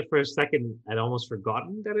kind of, for a second, I'd almost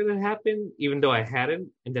forgotten that it had happened, even though I hadn't.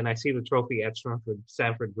 And then I see the trophy at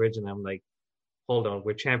Stamford Bridge, and I'm like, hold on,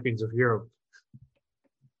 we're champions of Europe.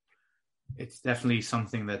 It's definitely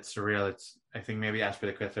something that's surreal. I think maybe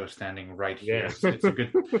Azpilicueta was standing right here. Yeah. It's a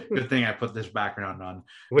good thing I put this background on.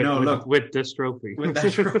 With this trophy. With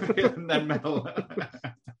that trophy and that medal.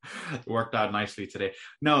 Worked out nicely today.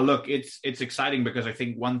 No, look, it's exciting because I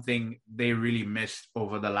think one thing they really missed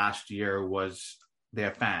over the last year was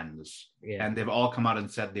their fans. Yeah. And they've all come out and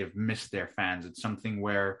said they've missed their fans. It's something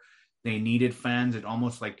where they needed fans. It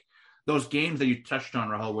almost like those games that you touched on,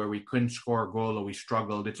 Rahul, where we couldn't score a goal or we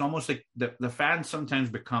struggled. It's almost like the fans sometimes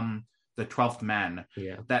become the 12th man.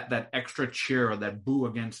 Yeah. That extra cheer or that boo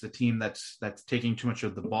against the team that's taking too much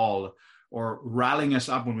of the ball, or rallying us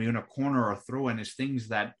up when we win a corner or throw in, is things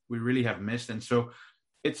that we really have missed. And so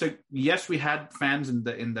Yes, we had fans in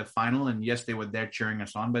the final, and yes, they were there cheering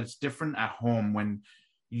us on, but it's different at home when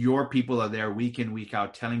your people are there week in, week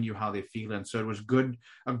out, telling you how they feel. And so it was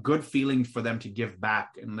a good feeling for them to give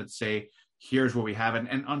back. And let's say, here's what we have.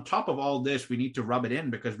 And on top of all this, we need to rub it in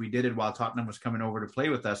because we did it while Tottenham was coming over to play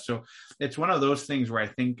with us. So it's one of those things where I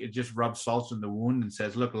think it just rubs salt in the wound and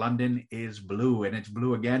says, look, London is blue, and it's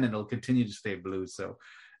blue again, and it'll continue to stay blue. So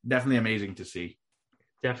definitely amazing to see.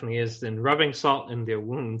 Definitely is. And rubbing salt in their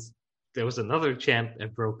wounds, there was another chant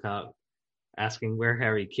that broke out asking where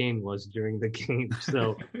Harry Kane was during the game.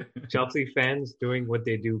 So Chelsea fans doing what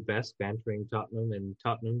they do best, bantering Tottenham, and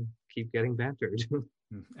Tottenham keep getting bantered.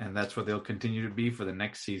 And that's what they'll continue to be for the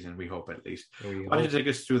next season, we hope at least. Why don't you take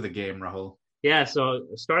us through the game, Rahul? Yeah, so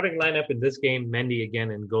starting lineup in this game, Mendy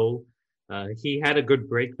again in goal. He had a good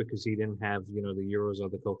break because he didn't have, the Euros or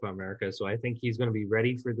the Copa America. So I think he's going to be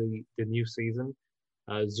ready for the new season.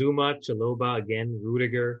 Zuma, Chalobah again,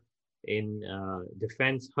 Rudiger in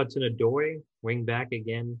defense, Hudson-Odoi, wing back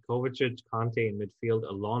again, Kovacic, Conte in midfield,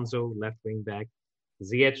 Alonso, left wing back,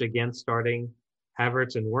 Ziyech again starting,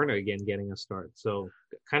 Havertz and Werner again getting a start. So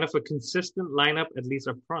kind of a consistent lineup, at least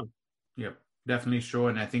up front. Yep, definitely so.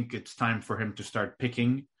 And I think it's time for him to start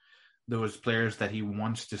picking those players that he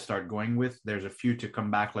wants to start going with. There's a few to come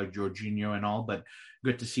back like Jorginho and all, but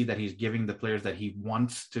good to see that he's giving the players that he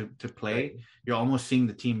wants to play. Right. You're almost seeing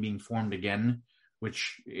the team being formed again,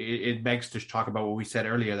 which it begs to talk about what we said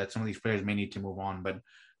earlier, that some of these players may need to move on, but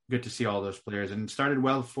good to see all those players. And it started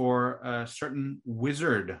well for a certain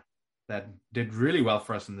wizard that did really well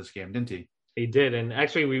for us in this game, didn't he? He did. And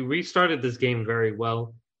actually, we restarted this game very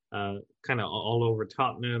well, kind of all over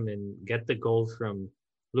Tottenham, and get the goal from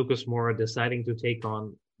Lucas Moura deciding to take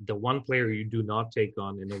on the one player you do not take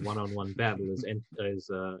on in a one-on-one battle is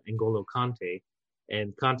N'Golo Kante.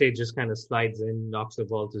 And Kante just kind of slides in, knocks the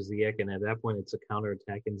ball to Ziyech, and at that point it's a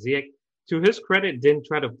counterattack. And Ziyech, to his credit, didn't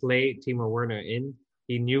try to play Timo Werner in.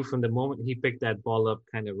 He knew from the moment he picked that ball up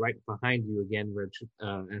kind of right behind you again, where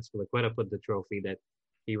Azpilicueta put the trophy, that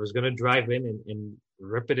he was going to drive in and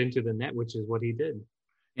rip it into the net, which is what he did.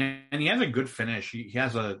 And he has a good finish. He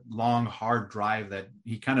has a long, hard drive that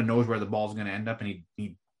he kind of knows where the ball's going to end up. And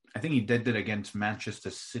I think he did it against Manchester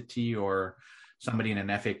City or somebody in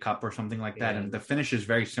an FA Cup or something like that. Yeah. And the finish is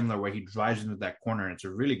very similar, where he drives into that corner, and it's a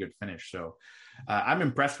really good finish. So I'm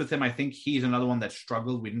impressed with him. I think he's another one that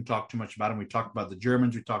struggled. We didn't talk too much about him. We talked about the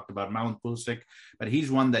Germans. We talked about Mount Pulisic, but he's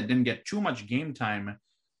one that didn't get too much game time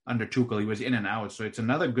under Tuchel. He was in and out. So it's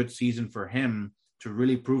another good season for him to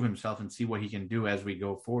really prove himself and see what he can do as we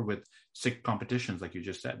go forward with 6 competitions, like you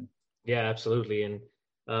just said. Yeah, absolutely. And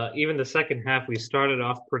even the second half, we started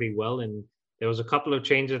off pretty well, and there was a couple of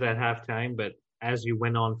changes at halftime, but as you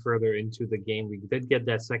went on further into the game, we did get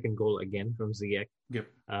that second goal again from Ziyech. Yep.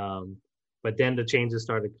 But then the changes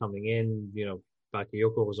started coming in.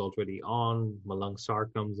 Bakayoko was already on. Malang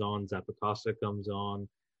Sarr comes on. Zappacosta comes on.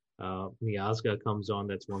 Miazga comes on.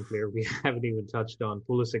 That's one player we haven't even touched on.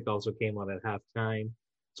 Pulisic also came on at halftime.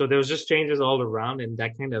 So there was just changes all around, and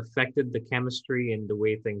that kind of affected the chemistry and the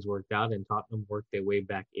way things worked out. And Tottenham worked their way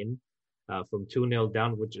back in from 2-0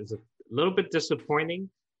 down, which is a little bit disappointing.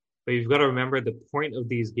 But you've got to remember, the point of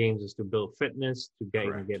these games is to build fitness, to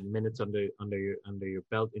get minutes under your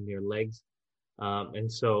belt, in your legs.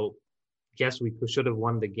 And so, yes, we should have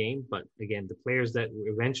won the game. But again, the players that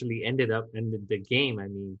eventually ended the game, I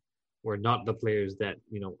mean, were not the players that,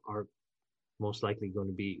 are most likely going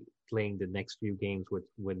to be playing the next few games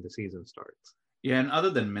when the season starts. Yeah, and other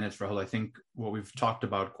than minutes, Rahul, I think what we've talked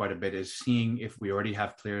about quite a bit is seeing if we already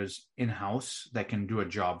have players in-house that can do a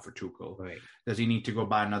job for Tuchel. Right. Does he need to go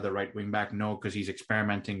buy another right wing back? No, because he's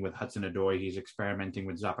experimenting with Hudson-Odoi. He's experimenting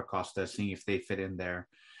with Zappacosta, seeing if they fit in there.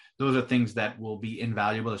 Those are things that will be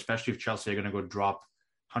invaluable, especially if Chelsea are going to go drop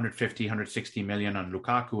 150, 160 million on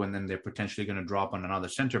Lukaku, and then they're potentially going to drop on another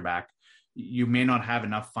center back. You may not have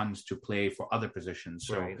enough funds to play for other positions.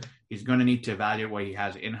 So He's going to need to evaluate what he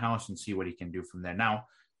has in-house and see what he can do from there. Now,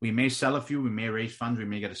 we may sell a few, we may raise funds, we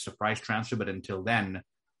may get a surprise transfer, but until then,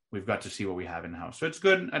 we've got to see what we have in-house. So it's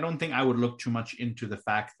good. I don't think I would look too much into the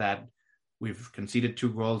fact that we've conceded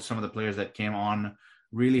 2 goals. Some of the players that came on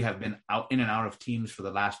really have been in and out of teams for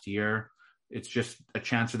the last year. It's just a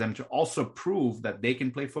chance for them to also prove that they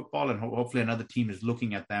can play football, and hopefully another team is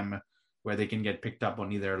looking at them where they can get picked up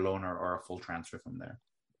on either a loan or a full transfer from there.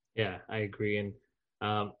 Yeah, I agree. And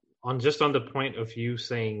on the point of you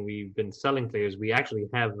saying we've been selling players, we actually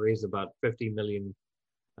have raised about 50 million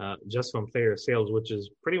just from player sales, which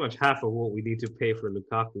is pretty much half of what we need to pay for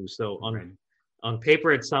Lukaku. So on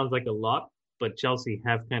paper, it sounds like a lot, but Chelsea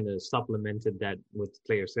have kind of supplemented that with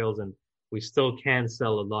player sales, and we still can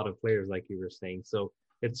sell a lot of players, like you were saying. So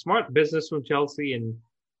it's smart business from Chelsea, and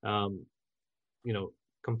you know,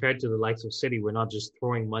 compared to the likes of City, we're not just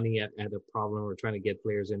throwing money at a problem. We're trying to get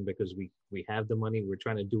players in because we have the money. We're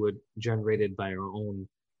trying to do it generated by our own,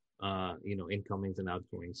 incomings and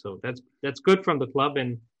outgoings. So that's good from the club,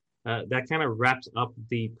 and that kind of wraps up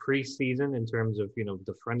the preseason in terms of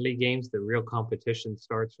the friendly games. The real competition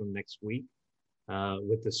starts from next week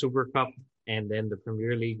with the Super Cup and then the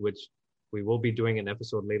Premier League, which we will be doing an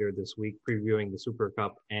episode later this week previewing the Super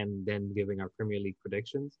Cup and then giving our Premier League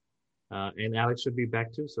predictions. And Alex should be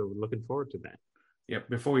back too, so looking forward to that. Yep.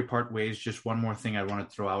 Before we part ways, just one more thing I want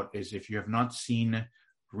to throw out is if you have not seen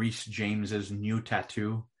Reece James's new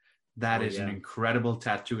tattoo, that is an incredible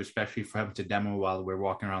tattoo, especially for him to demo while we're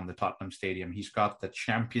walking around the Tottenham Stadium. He's got the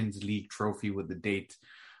Champions League trophy with the date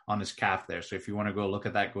on his calf there. So if you want to go look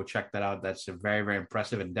at that, go check that out. That's a very, very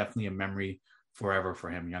impressive and definitely a memory forever for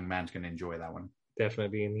him. Young man's going to enjoy that one.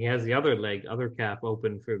 Definitely, and he has the other calf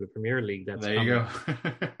open for the Premier League. That's there you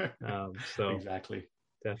go. So exactly,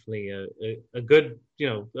 definitely a good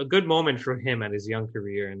a good moment for him at his young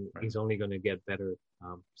career, and he's only going to get better.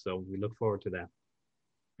 So we look forward to that.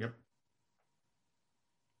 Yep.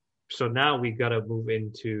 So now we got to move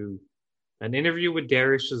into an interview with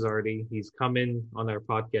Darius Shazardi. He's come in on our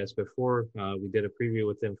podcast before. We did a preview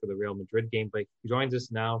with him for the Real Madrid game, but he joins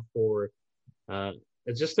us now for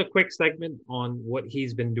it's just a quick segment on what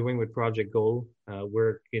he's been doing with Project Goal.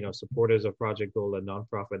 We're, supporters of Project Goal, a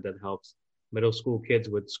nonprofit that helps middle school kids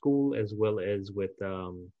with school as well as with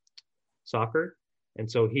soccer. And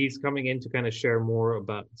so he's coming in to kind of share more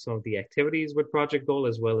about some of the activities with Project Goal,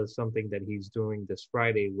 as well as something that he's doing this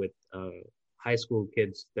Friday with high school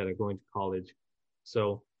kids that are going to college.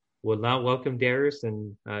 So we'll now welcome Darius,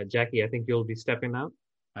 and Jackie, I think you'll be stepping out.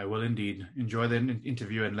 I will indeed. Enjoy the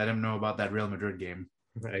interview and let him know about that Real Madrid game.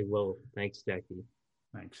 I will. Thanks, Jackie.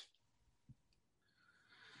 Thanks.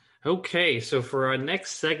 Okay, so for our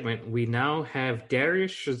next segment, we now have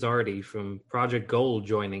Darius Shazardi from Project Goal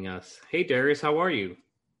joining us. Hey, Darius, how are you?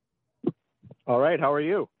 All right, how are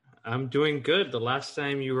you? I'm doing good. The last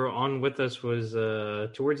time you were on with us was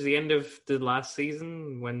towards the end of the last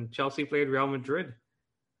season when Chelsea played Real Madrid.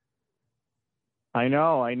 I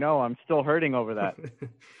know. I'm still hurting over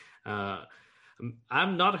that.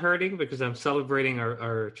 I'm not hurting because I'm celebrating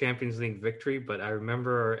our Champions League victory, but I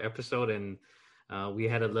remember our episode and we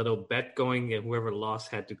had a little bet going, and whoever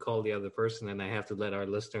lost had to call the other person, and I have to let our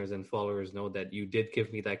listeners and followers know that you did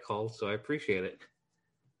give me that call, so I appreciate it.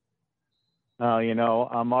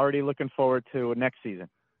 I'm already looking forward to next season.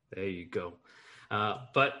 There you go.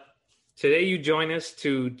 But today you join us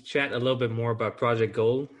to chat a little bit more about Project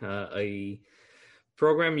Goal, a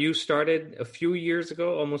program you started a few years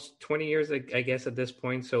ago, almost 20 years, I guess, at this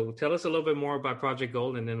point. So tell us a little bit more about Project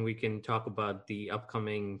Goal, and then we can talk about the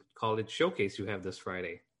upcoming college showcase you have this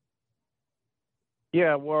Friday.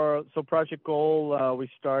 Yeah, so Project Goal, we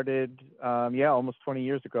started, almost 20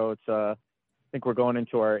 years ago. It's, I think we're going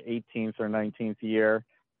into our 18th or 19th year.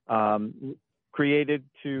 Created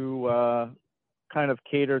to kind of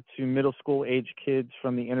cater to middle school age kids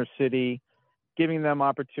from the inner city, giving them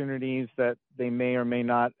opportunities that they may or may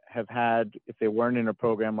not have had if they weren't in a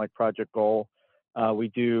program like Project Goal. We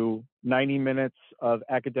do 90 minutes of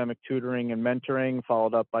academic tutoring and mentoring,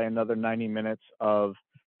 followed up by another 90 minutes of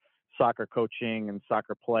soccer coaching and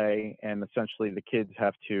soccer play. And essentially the kids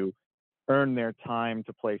have to earn their time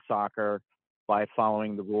to play soccer by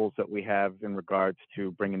following the rules that we have in regards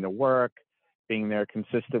to bringing the work, being there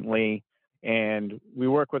consistently. And we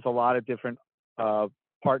work with a lot of different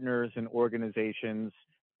partners and organizations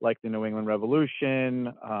like the New England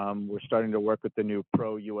Revolution. We're starting to work with the new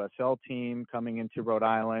Pro USL team coming into Rhode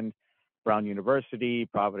Island, Brown University,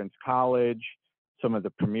 Providence College, some of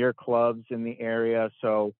the premier clubs in the area.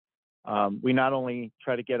 So we not only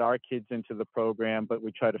try to get our kids into the program, but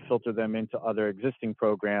we try to filter them into other existing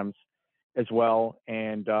programs as well.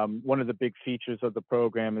 And one of the big features of the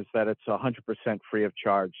program is that it's 100% free of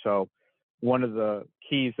charge. So one of the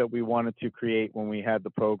keys that we wanted to create when we had the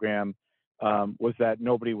program was that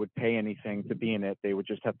nobody would pay anything to be in it. They would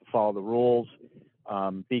just have to follow the rules,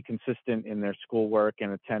 be consistent in their schoolwork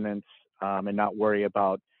and attendance, and not worry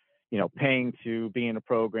about, paying to be in a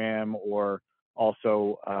program. Or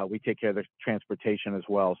also we take care of their transportation as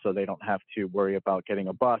well, so they don't have to worry about getting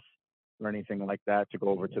a bus or anything like that to go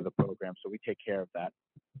over to the program. So we take care of that.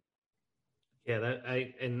 Yeah,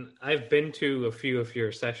 I've been to a few of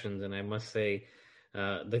your sessions, and I must say,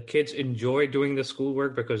 the kids enjoy doing the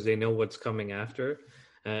schoolwork because they know what's coming after,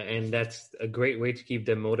 and that's a great way to keep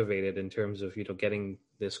them motivated in terms of getting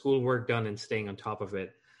the schoolwork done and staying on top of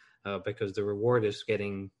it, because the reward is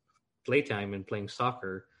getting playtime and playing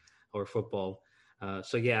soccer or football.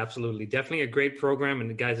 So yeah, absolutely. Definitely a great program.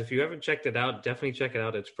 And guys, if you haven't checked it out, definitely check it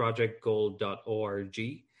out. It's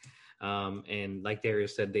projectgold.org. And like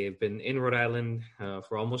Darius said, they've been in Rhode Island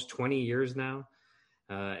for almost 20 years now.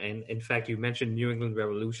 And in fact, you mentioned New England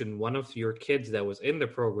Revolution. One of your kids that was in the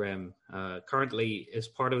program currently is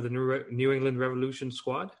part of the New England Revolution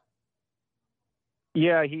squad.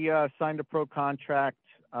 Yeah, he signed a pro contract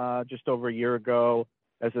just over a year ago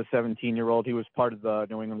as a 17-year-old. He was part of the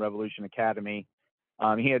New England Revolution Academy.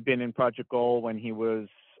 He had been in Project Goal when he was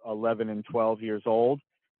 11 and 12 years old.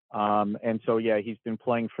 And so, yeah, he's been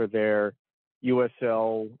playing for their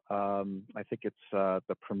USL, I think it's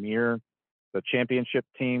the Premier, the championship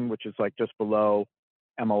team, which is like just below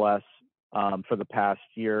MLS for the past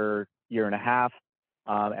year and a half.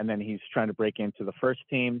 And then he's trying to break into the first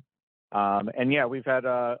team. And yeah, we've had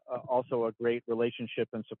also a great relationship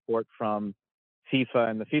and support from FIFA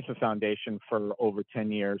and the FIFA Foundation for over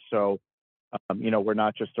 10 years. So, we're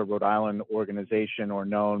not just a Rhode Island organization or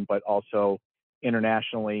known, but also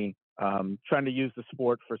internationally trying to use the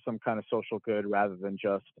sport for some kind of social good rather than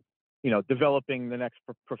just, developing the next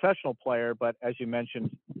professional player. But as you mentioned,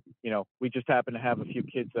 we just happen to have a few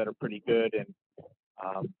kids that are pretty good. And,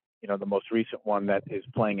 the most recent one that is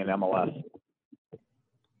playing in MLS.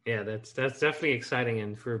 Yeah, that's definitely exciting.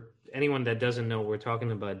 And for anyone that doesn't know, we're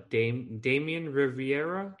talking about Damien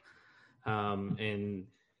Riviera. And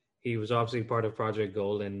he was obviously part of Project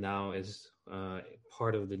Gold and now is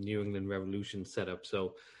part of the New England Revolution setup.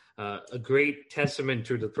 So a great testament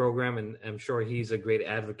to the program, and I'm sure he's a great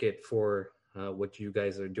advocate for what you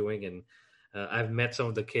guys are doing. And I've met some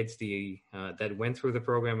of the kids that went through the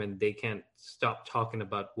program, and they can't stop talking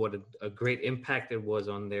about what a great impact it was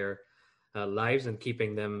on their lives and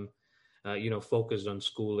keeping them, focused on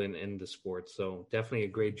school and the sport. So definitely a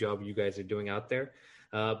great job you guys are doing out there.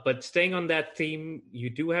 But staying on that theme, you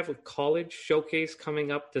do have a college showcase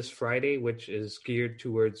coming up this Friday, which is geared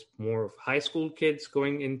towards more of high school kids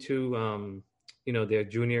going into, their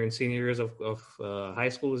junior and senior years of high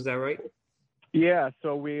school. Is that right? Yeah.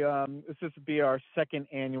 So this will be our second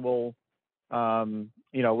annual.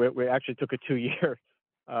 We actually took a 2-year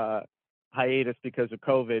hiatus because of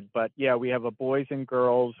COVID, but yeah, we have a boys and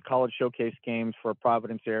girls college showcase games for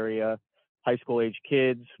Providence area high school age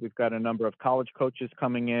kids. We've got a number of college coaches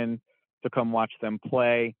coming in to come watch them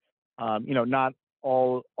play. Not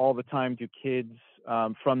all the time do kids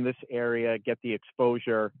from this area get the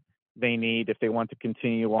exposure they need if they want to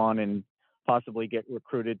continue on and possibly get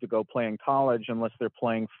recruited to go play in college, unless they're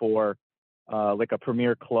playing for like a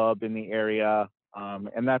premier club in the area.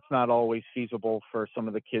 And that's not always feasible for some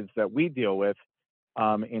of the kids that we deal with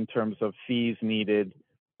in terms of fees needed,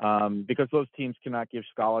 because those teams cannot give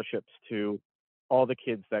scholarships to all the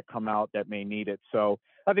kids that come out that may need it. So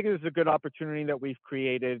I think this is a good opportunity that we've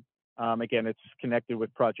created. Again, it's connected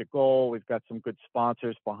with Project Goal. We've got some good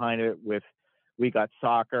sponsors behind it with We Got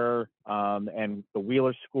Soccer and the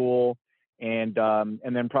Wheeler School. And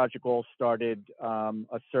then Project Goal started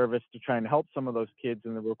a service to try and help some of those kids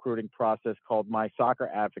in the recruiting process called My Soccer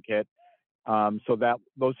Advocate. So that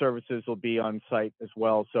those services will be on site as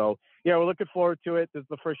well. So yeah, we're looking forward to it. This is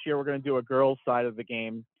the first year we're going to do a girls side of the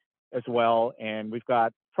game as well. And we've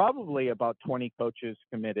got probably about 20 coaches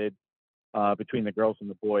committed between the girls and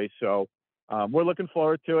the boys. So we're looking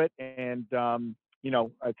forward to it. And,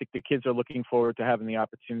 I think the kids are looking forward to having the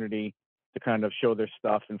opportunity to kind of show their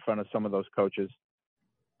stuff in front of some of those coaches.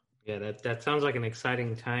 Yeah, that sounds like an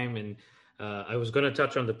exciting time. And I was going to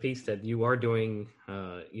touch on the piece that you are doing,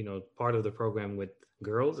 part of the program with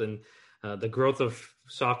girls and the growth of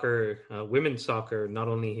soccer, women's soccer, not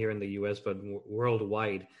only here in the U.S. but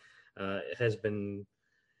worldwide, has been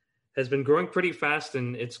growing pretty fast,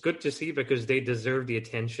 and it's good to see because they deserve the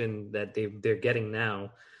attention that they're getting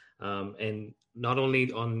now. And not only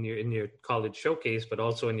in your college showcase, but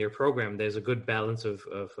also in your program, there's a good balance of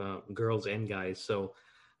girls and guys. So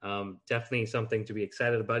definitely something to be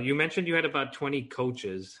excited about. You mentioned you had about 20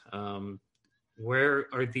 coaches. Where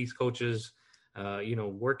are these coaches,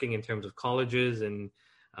 working in terms of colleges and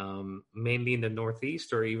mainly in the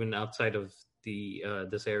Northeast or even outside of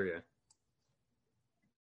this area?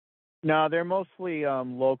 No, they're mostly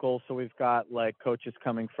local. So we've got like coaches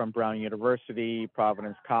coming from Brown University,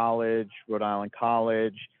 Providence College, Rhode Island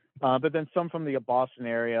College, but then some from the Boston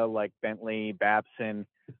area like Bentley, Babson.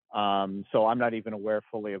 So I'm not even aware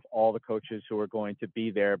fully of all the coaches who are going to be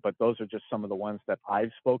there, but those are just some of the ones that I've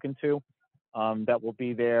spoken to that will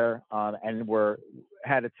be there and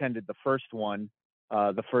had attended the first one,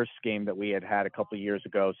 the first game that we had a couple of years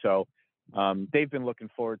ago. So they've been looking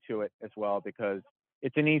forward to it as well because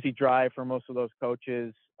it's an easy drive for most of those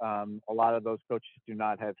coaches. A lot of those coaches do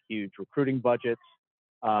not have huge recruiting budgets,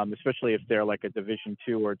 especially if they're like a Division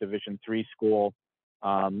II or Division III school.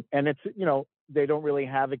 And it's, they don't really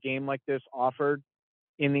have a game like this offered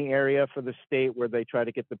in the area for the state where they try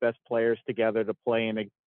to get the best players together to play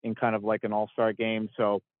in kind of like an all-star game.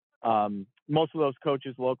 So most of those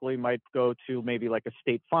coaches locally might go to maybe like a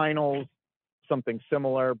state finals, something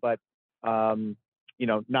similar, but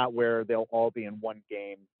not where they'll all be in one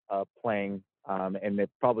game playing. And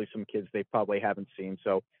probably some kids they probably haven't seen.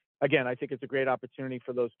 So again, I think it's a great opportunity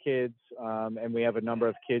for those kids. And we have a number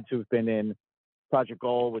of kids who've been in Project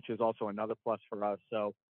Goal, which is also another plus for us.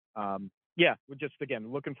 So we're just,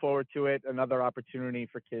 again, looking forward to it. Another opportunity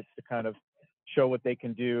for kids to kind of show what they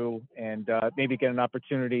can do and maybe get an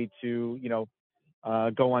opportunity to,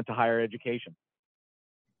 go on to higher education.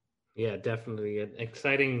 Yeah, definitely an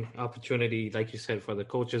exciting opportunity, like you said, for the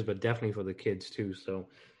coaches, but definitely for the kids too. So,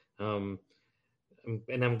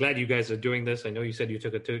 and I'm glad you guys are doing this. I know you said you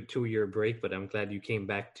took a two-year break, but I'm glad you came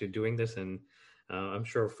back to doing this. And I'm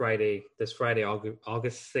sure this Friday,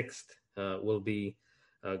 August 6th, will be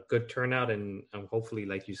a good turnout. And hopefully,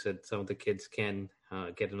 like you said, some of the kids can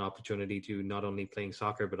get an opportunity to not only playing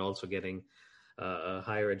soccer, but also getting a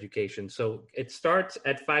higher education. So it starts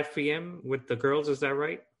at 5 p.m. with the girls. Is that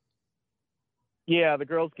right? Yeah, the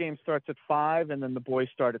girls' game starts at 5, and then the boys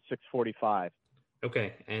start at 6:45.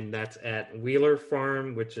 Okay, and that's at Wheeler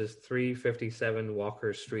Farm, which is 357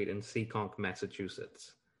 Walker Street in Seekonk,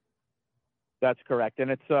 Massachusetts. That's correct, and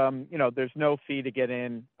it's there's no fee to get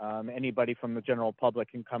in. Anybody from the general public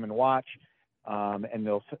can come and watch, and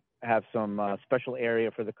they'll have some special area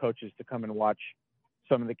for the coaches to come and watch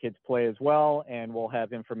some of the kids play as well. And we'll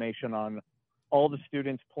have information on all the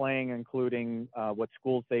students playing, including what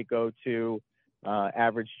schools they go to.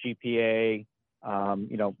 Average GPA,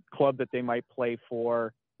 club that they might play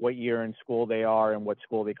for, what year in school they are, and what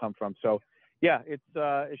school they come from. So, yeah, it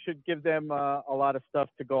should give them a lot of stuff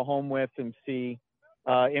to go home with and see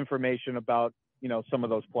information about, some of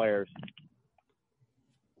those players.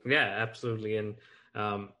 Yeah, absolutely. And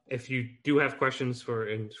if you do have questions for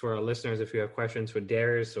our listeners, if you have questions for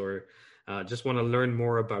Darius or just want to learn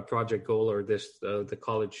more about Project Goal or the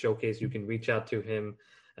college showcase, you can reach out to him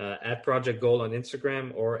at Project Goal on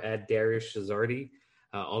Instagram or at Darius Shazardi,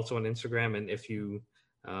 also on Instagram. And if you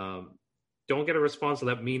don't get a response,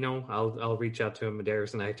 let me know. I'll reach out to him.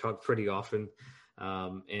 Darius and I talk pretty often.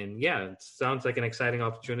 And yeah, it sounds like an exciting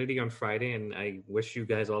opportunity on Friday. And I wish you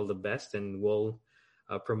guys all the best. And we'll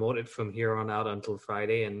promote it from here on out until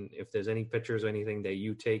Friday. And if there's any pictures or anything that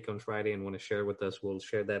you take on Friday and want to share with us, we'll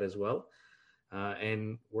share that as well.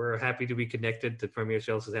 And we're happy to be connected. The Premier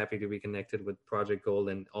Sales is happy to be connected with Project Gold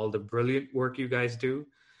and all the brilliant work you guys do.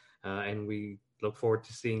 And we look forward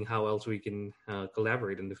to seeing how else we can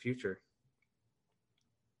collaborate in the future.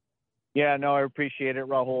 Yeah, no, I appreciate it,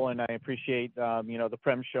 Rahul. And I appreciate, the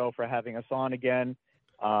Prem Show for having us on again.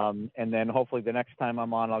 And then hopefully the next time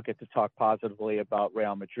I'm on, I'll get to talk positively about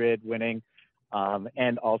Real Madrid winning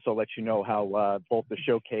and also let you know how both the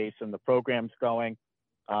showcase and the program's going.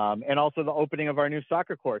 And also the opening of our new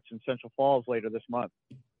soccer courts in Central Falls later this month.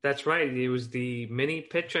 That's right. It was the mini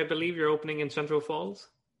pitch, I believe, you're opening in Central Falls.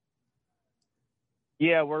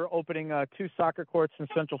 Yeah, we're opening 2 soccer courts in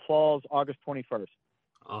Central Falls August 21st.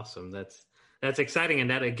 Awesome. That's exciting. And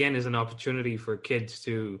that, again, is an opportunity for kids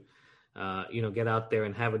to, get out there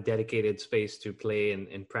and have a dedicated space to play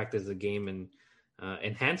and practice the game and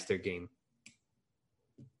enhance their game.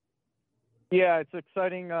 Yeah, it's an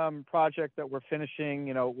exciting project that we're finishing.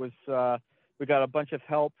 It was we got a bunch of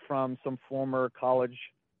help from some former college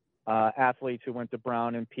athletes who went to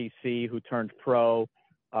Brown and PC who turned pro,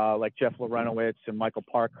 like Jeff Lorenowitz and Michael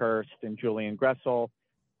Parkhurst and Julian Gressel.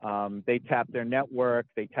 They tapped their network.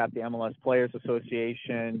 They tapped the MLS Players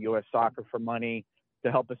Association, U.S. Soccer for money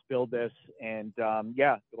to help us build this. And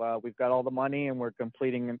we've got all the money and we're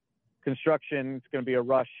completing construction. It's going to be a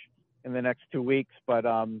rush in the next 2 weeks, but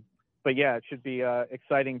yeah, it should be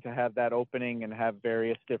exciting to have that opening and have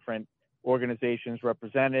various different organizations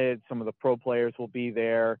represented. Some of the pro players will be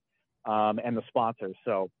there and the sponsors.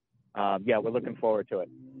 So, we're looking forward to it.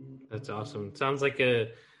 That's awesome. Sounds like a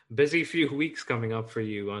busy few weeks coming up for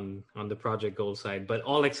you on the Project Goal side, but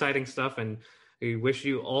all exciting stuff. And we wish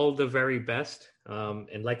you all the very best.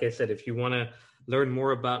 And like I said, if you want to learn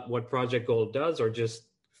more about what Project Goal does or just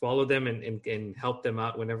follow them and help them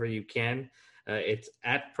out whenever you can, it's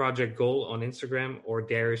at Project Goal on Instagram or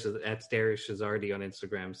Darius Shazardi on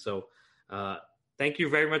Instagram. So thank you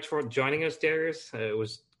very much for joining us, Darius. It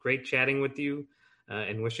was great chatting with you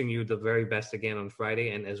and wishing you the very best again on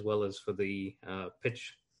Friday and as well as for the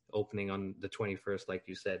pitch opening on the 21st, like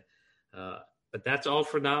you said. But that's all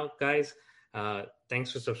for now, guys.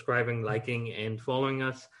 Thanks for subscribing, liking, and following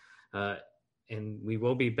us. And we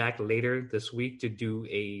will be back later this week to do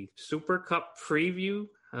a Super Cup preview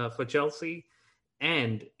for Chelsea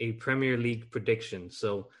and a Premier League prediction.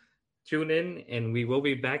 So tune in and we will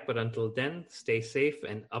be back. But until then, stay safe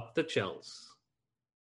and up the Chels.